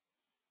standard?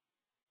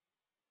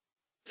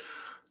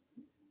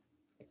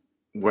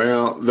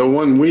 Well, the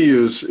one we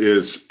use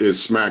is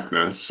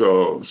SMACNA.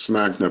 So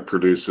SMACNA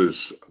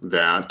produces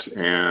that,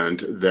 and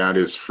that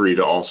is free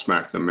to all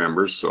SMACNA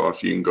members. So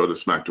if you can go to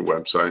SMACNA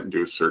website and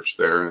do a search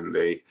there, and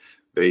they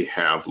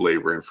have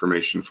labor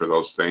information for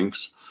those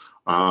things.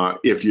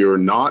 If you're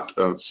not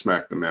a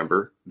SMACNA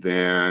member,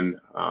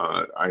 then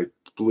I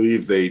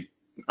believe they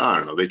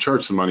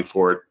charge some money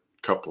for it,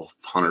 a couple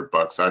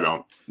 $100. I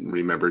don't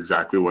remember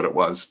exactly what it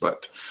was,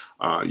 but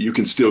you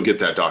can still get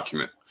that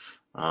document.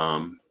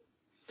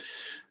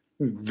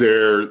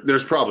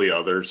 There's probably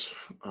others,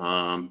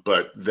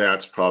 but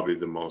that's probably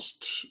the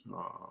most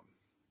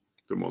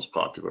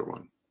popular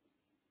one.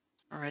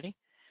 Alrighty.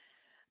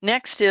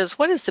 Next is,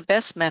 what is the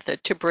best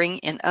method to bring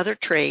in other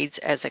trades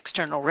as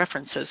external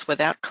references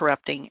without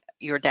corrupting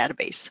your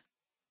database?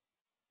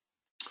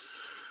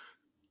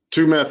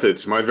 Two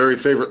methods. My very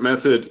favorite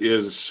method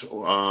is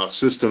a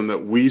system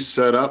that we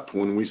set up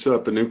when we set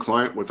up a new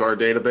client with our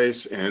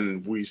database,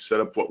 and we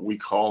set up what we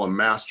call a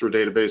master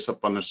database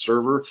up on the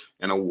server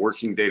and a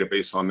working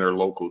database on their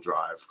local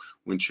drive.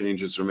 When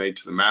changes are made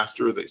to the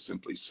master, they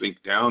simply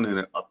sync down and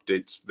it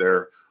updates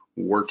their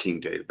working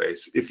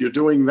database. If you're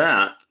doing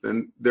that,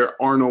 then there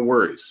are no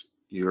worries.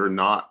 You're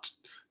not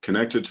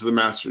connected to the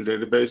master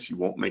database. You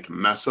won't make a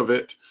mess of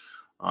it.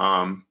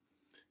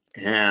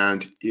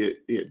 And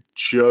it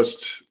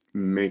just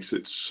makes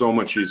it so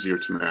much easier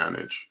to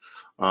manage.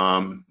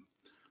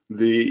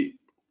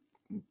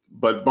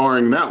 But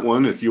barring that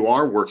one, if you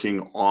are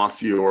working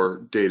off your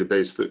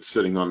database that's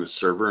sitting on the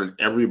server and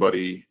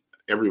everybody's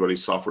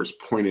software is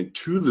pointed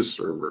to the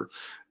server,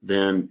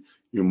 then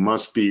you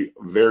must be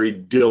very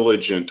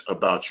diligent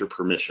about your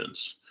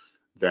permissions.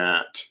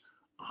 That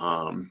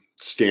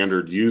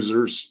standard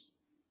users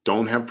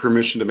don't have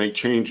permission to make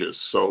changes.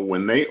 So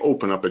when they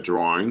open up a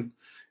drawing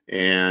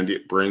and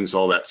it brings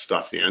all that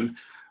stuff in,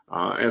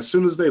 as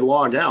soon as they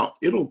log out,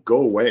 it'll go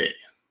away.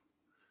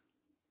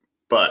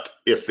 But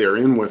if they're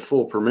in with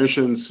full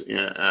permissions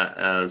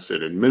as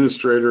an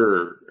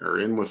administrator or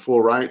in with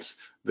full rights,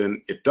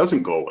 then it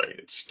doesn't go away.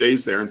 It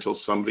stays there until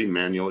somebody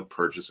manually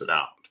purges it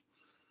out.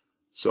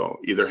 So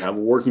either have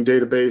a working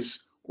database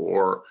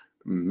or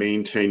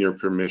maintain your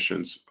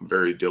permissions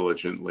very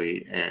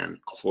diligently and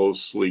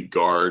closely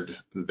guard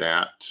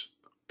that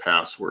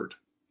password.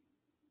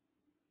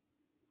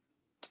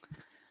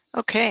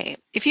 Okay,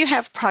 if you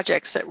have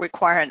projects that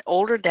require an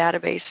older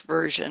database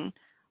version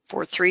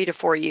for 3 to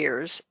 4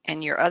 years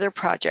and your other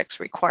projects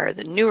require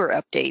the newer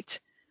updates,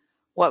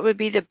 what would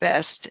be the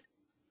best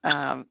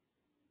to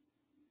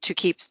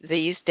keep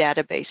these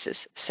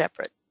databases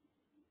separate?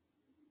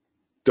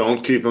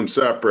 Don't keep them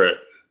separate.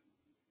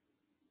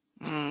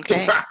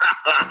 Okay.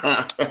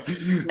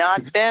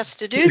 Not best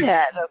to do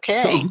that,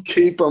 okay. Don't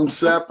keep them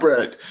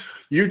separate.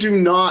 You do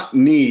not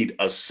need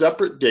a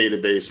separate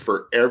database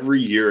for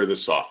every year of the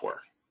software.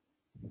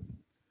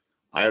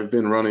 I have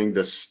been running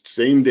the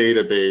same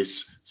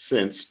database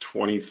since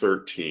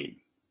 2013.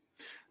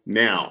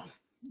 Now,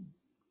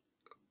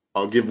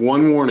 I'll give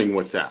one warning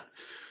with that.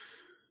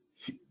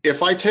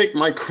 If I take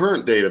my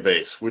current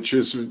database, which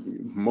is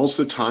most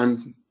of the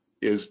time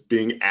is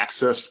being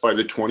accessed by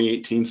the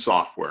 2018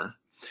 software,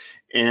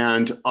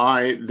 and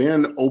I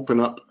then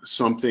open up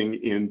something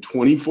in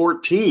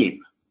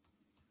 2014,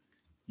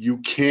 you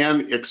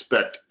can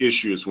expect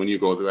issues when you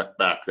go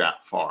back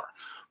that far.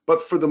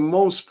 But for the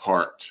most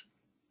part,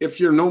 if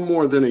you're no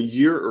more than a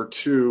year or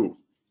two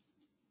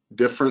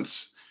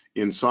difference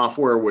in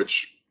software,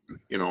 which,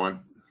 you know, I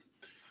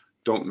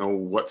don't know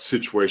what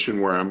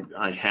situation where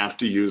I have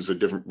to use a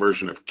different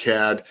version of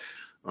CAD,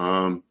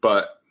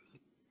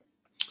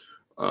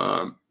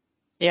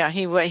 yeah,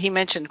 he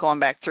mentioned going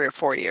back 3 or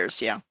 4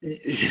 years. Yeah.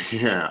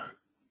 Yeah.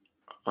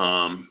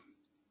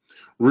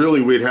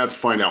 Really, we'd have to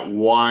find out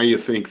why you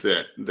think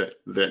that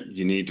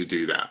you need to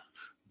do that,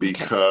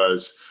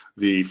 because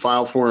the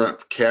file format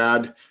of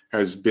CAD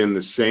has been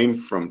the same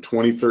from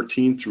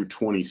 2013 through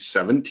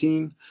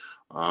 2017.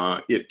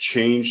 It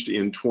changed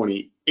in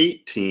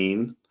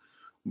 2018,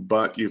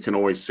 but you can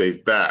always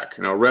save back.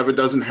 Now, Revit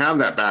doesn't have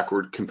that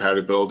backward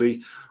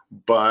compatibility,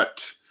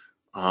 but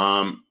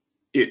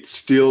it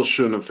still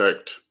shouldn't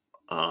affect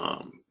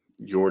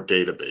your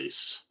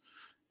database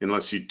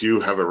unless you do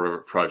have a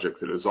Revit project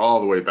that is all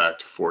the way back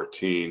to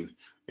 14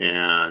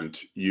 and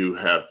you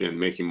have been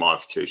making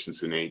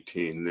modifications in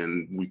 18.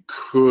 Then we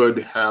could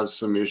have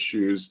some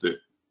issues that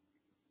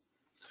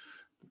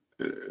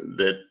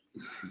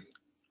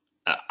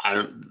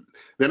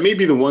may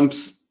be the one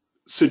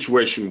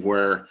situation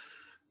where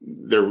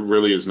there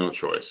really is no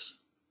choice.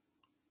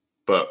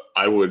 But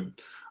I would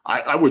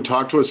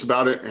talk to us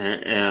about it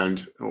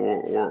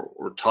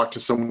or talk to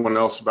someone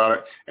else about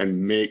it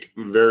and make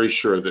very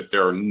sure that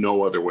there are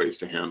no other ways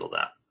to handle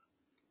that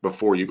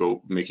before you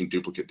go making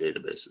duplicate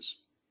databases.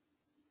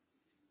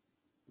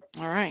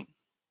 All right.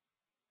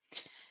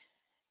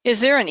 Is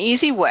there an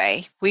easy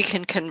way we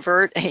can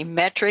convert a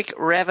metric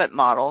Revit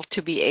model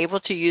to be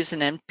able to use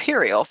an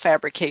imperial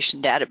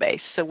fabrication database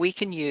so we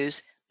can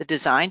use the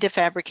design to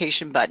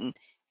fabrication button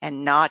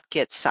and not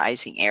get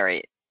sizing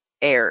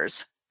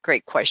errors?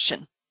 Great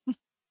question.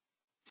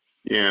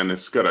 Yeah, and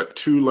it's got a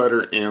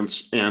 2-letter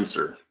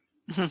answer.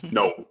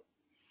 No.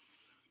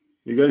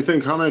 You got anything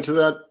to comment to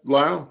that,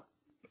 Lyle?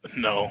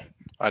 No,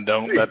 I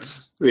don't.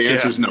 That's the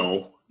answer is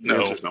no. The No.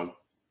 answer is no.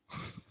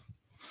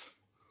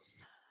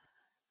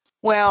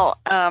 Well,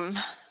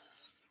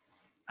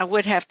 I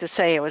would have to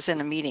say I was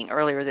in a meeting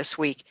earlier this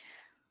week.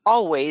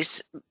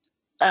 Always,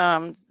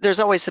 there's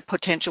always the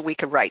potential we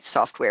could write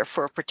software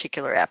for a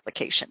particular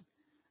application.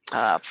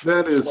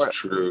 That is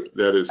true.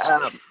 That is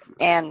true.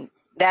 And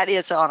that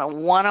is on a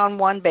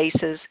one-on-one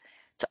basis.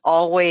 It's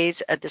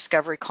always a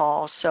discovery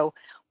call. So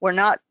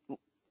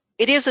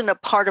it isn't a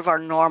part of our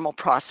normal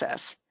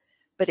process.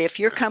 But if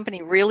your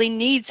company really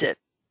needs it,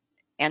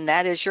 and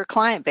that is your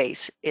client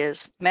base,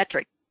 is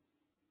metric,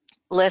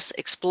 let's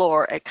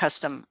explore a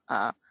custom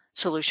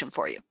solution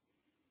for you.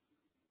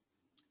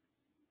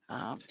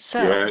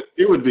 Yeah,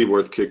 it would be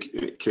worth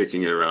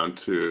kicking it around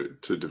to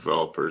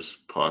developers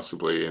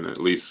possibly, and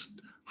at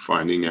least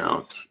finding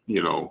out,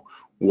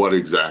 what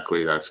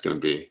exactly that's going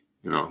to be,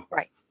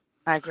 Right,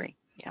 I agree.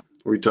 Yeah.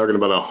 Are we talking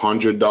about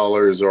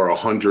 $100 or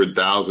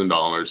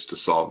 $100,000 to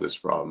solve this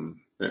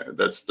problem?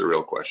 That's the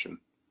real question.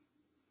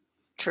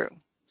 True.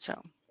 So,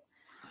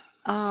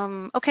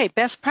 Okay,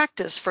 best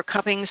practice for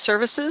copying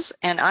services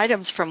and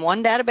items from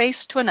one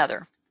database to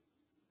another.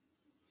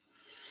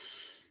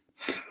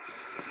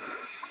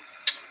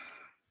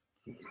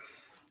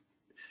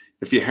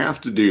 If you have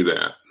to do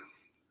that,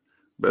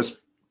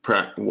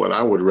 what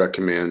I would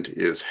recommend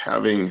is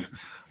having,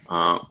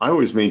 I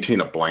always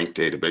maintain a blank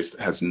database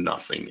that has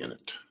nothing in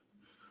it.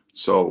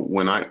 So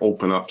when I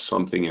open up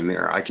something in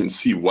there, I can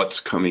see what's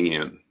coming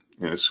in,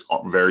 and it's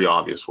very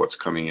obvious what's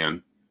coming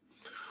in.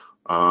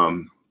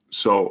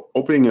 So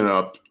opening it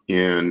up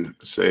in,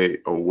 say,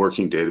 a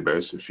working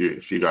database,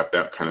 if you got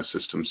that kind of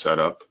system set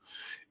up,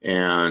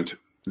 and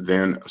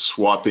then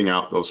swapping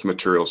out those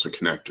materials and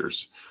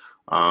connectors.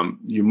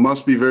 You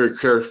must be very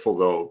careful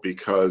though,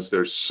 because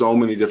there's so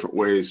many different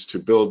ways to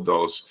build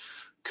those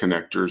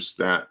connectors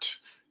that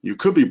you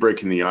could be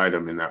breaking the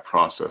item in that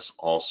process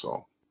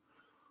also.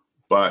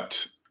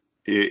 But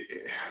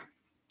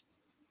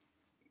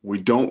we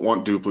don't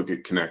want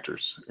duplicate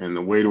connectors, and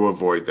the way to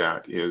avoid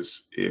that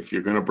is, if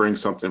you're going to bring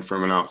something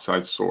from an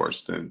outside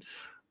source, then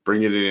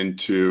bring it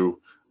into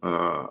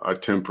a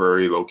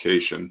temporary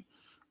location,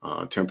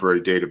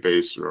 temporary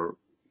database or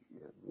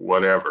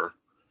whatever.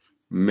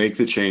 Make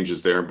the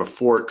changes there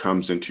before it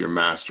comes into your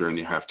master, and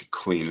you have to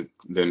clean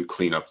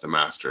up the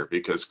master,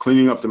 because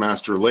cleaning up the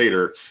master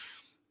later,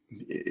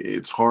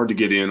 it's hard to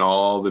get in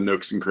all the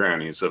nooks and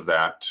crannies of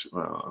that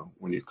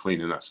when you're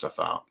cleaning that stuff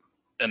out.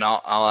 And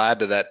I'll add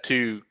to that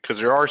too, because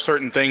there are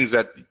certain things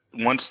that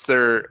once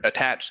they're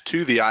attached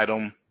to the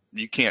item,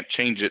 you can't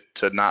change it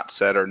to not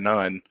set or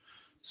none.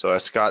 So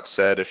as Scott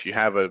said, if you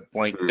have a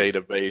blank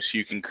database,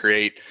 you can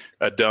create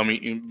a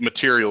dummy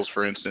materials,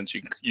 for instance.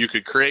 You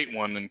could create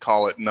one and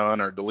call it none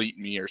or delete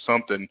me or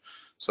something.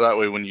 So that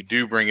way, when you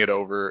do bring it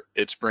over,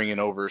 it's bringing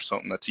over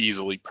something that's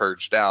easily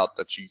purged out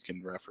that you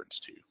can reference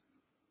to.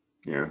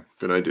 Yeah,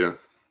 good idea.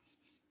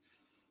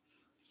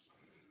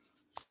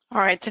 All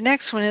right, the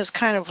next one is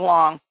kind of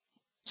long.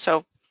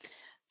 So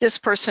this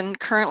person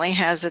currently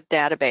has a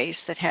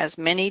database that has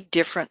many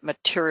different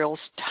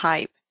materials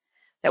type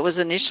that was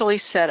initially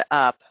set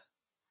up,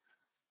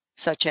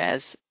 such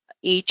as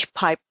each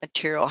pipe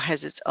material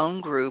has its own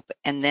group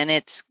and then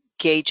its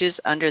gauges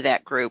under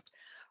that group,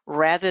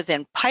 rather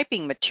than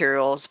piping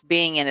materials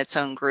being in its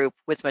own group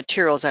with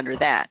materials under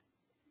that,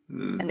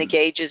 and the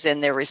gauges in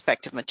their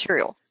respective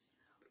material.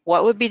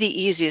 What would be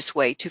the easiest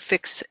way to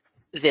fix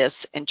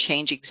this and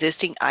change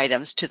existing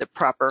items to the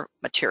proper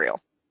material?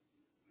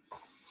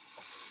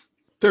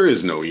 There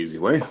is no easy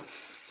way.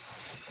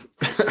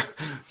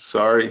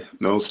 Sorry,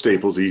 no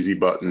Staples easy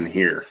button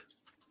here.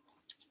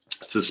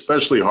 It's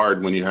especially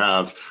hard when you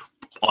have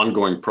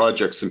ongoing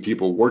projects and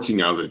people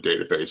working out of the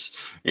database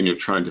and you're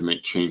trying to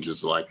make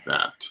changes like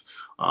that.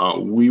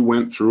 We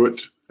went through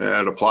it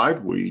at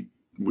Applied. We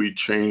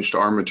changed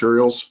our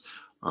materials,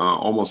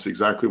 almost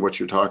exactly what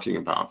you're talking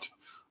about.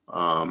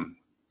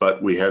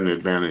 But we had an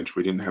advantage.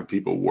 We didn't have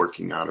people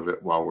working out of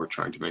it while we're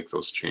trying to make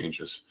those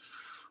changes.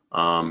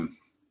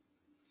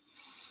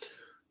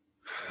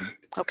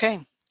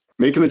 Okay.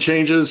 Making the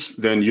changes,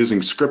 then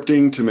using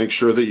scripting to make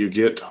sure that you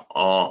get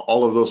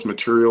all of those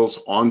materials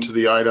onto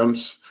the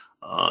items,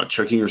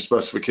 checking your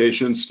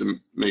specifications to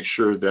make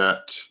sure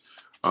that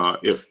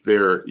if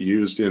they're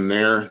used in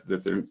there,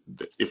 that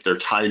if they're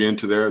tied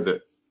into there,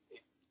 that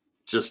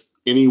just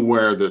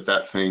anywhere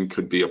that thing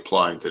could be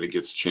applied, that it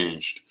gets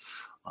changed.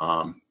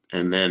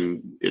 And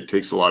then it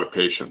takes a lot of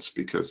patience,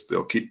 because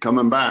they'll keep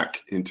coming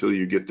back until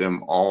you get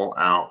them all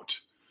out.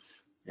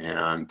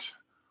 And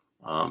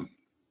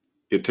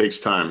it takes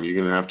time. You're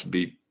going to have to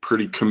be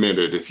pretty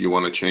committed if you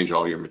want to change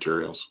all your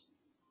materials.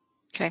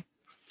 Okay.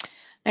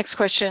 Next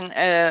question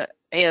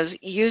is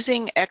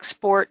using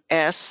export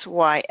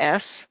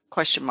SYS ?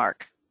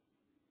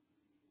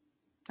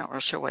 Not real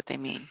sure what they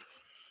mean.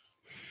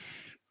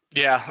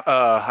 Yeah,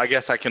 I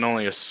guess I can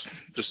only just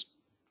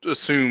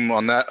assume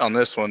on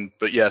this one,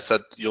 but yes,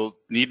 that you'll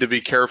need to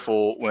be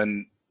careful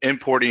when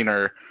importing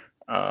or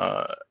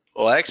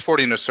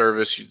exporting a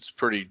service.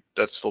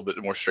 That's a little bit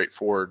more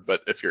straightforward.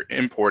 But if you're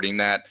importing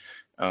that,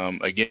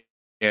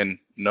 again,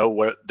 know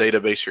what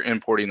database you're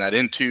importing that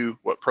into,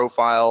 what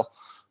profile,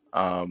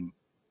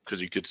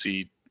 because you could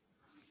see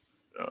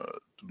a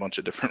bunch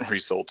of different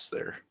results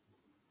there,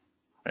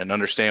 and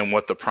understand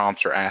what the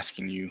prompts are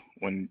asking you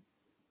when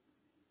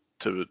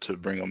to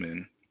bring them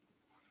in.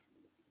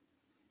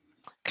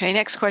 Okay,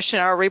 next question.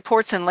 Are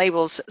reports and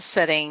labels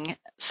setting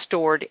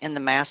stored in the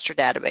master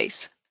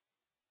database?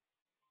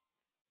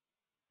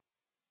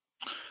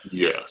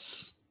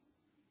 Yes.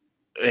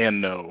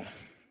 And no.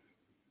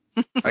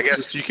 I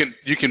guess you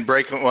can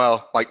break them,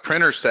 well, like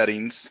printer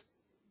settings.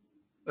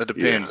 It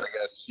depends, yeah. I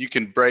guess you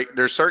can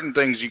there's certain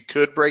things you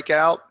could break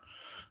out,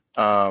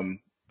 and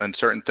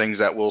certain things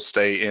that will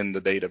stay in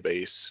the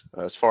database.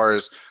 As far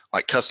as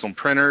like custom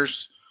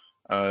printers,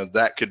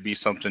 that could be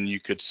something you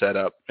could set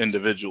up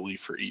individually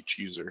for each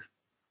user.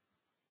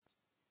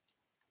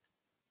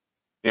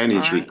 And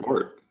each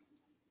report.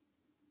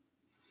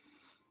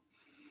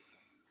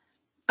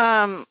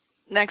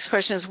 Next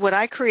question is, would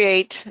I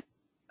create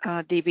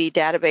DB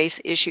database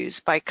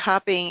issues by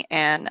copying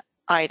an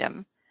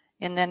item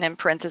And then in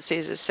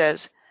parentheses, it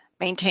says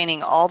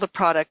maintaining all the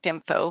product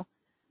info,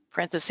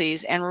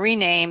 parentheses, and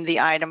rename the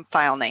item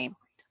file name.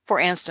 For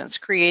instance,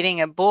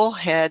 creating a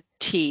bullhead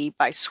tee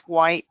by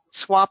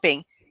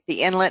swapping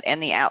the inlet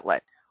and the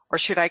outlet, or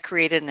should I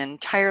create an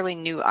entirely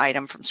new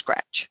item from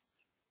scratch?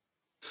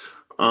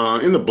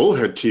 In the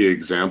bullhead tee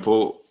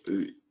example,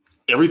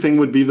 everything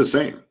would be the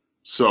same.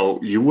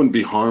 So you wouldn't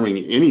be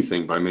harming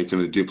anything by making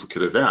a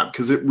duplicate of that,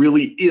 because it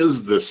really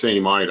is the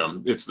same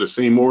item. It's the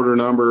same order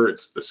number,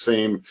 it's the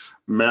same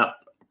map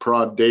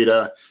prod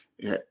data,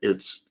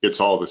 it's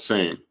all the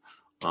same.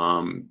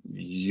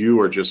 You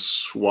are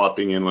just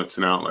swapping inlets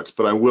and outlets.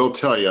 But I will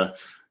tell you,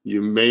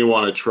 you may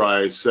want to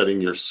try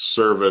setting your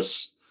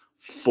service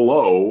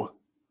flow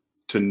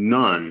to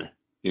none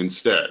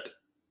instead.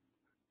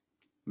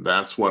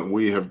 That's what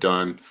we have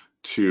done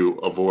to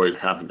avoid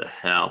having to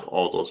have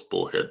all those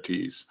bullhead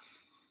tees.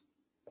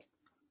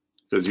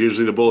 Because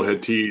usually the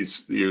bullhead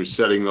tees, you're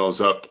setting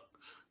those up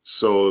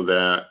so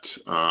that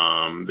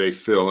they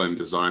fill in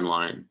design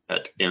line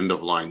at end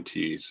of line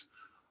tees.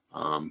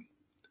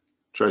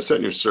 Try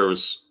setting your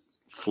service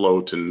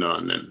flow to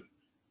none, and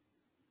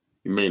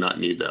you may not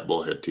need that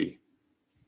bullhead tee.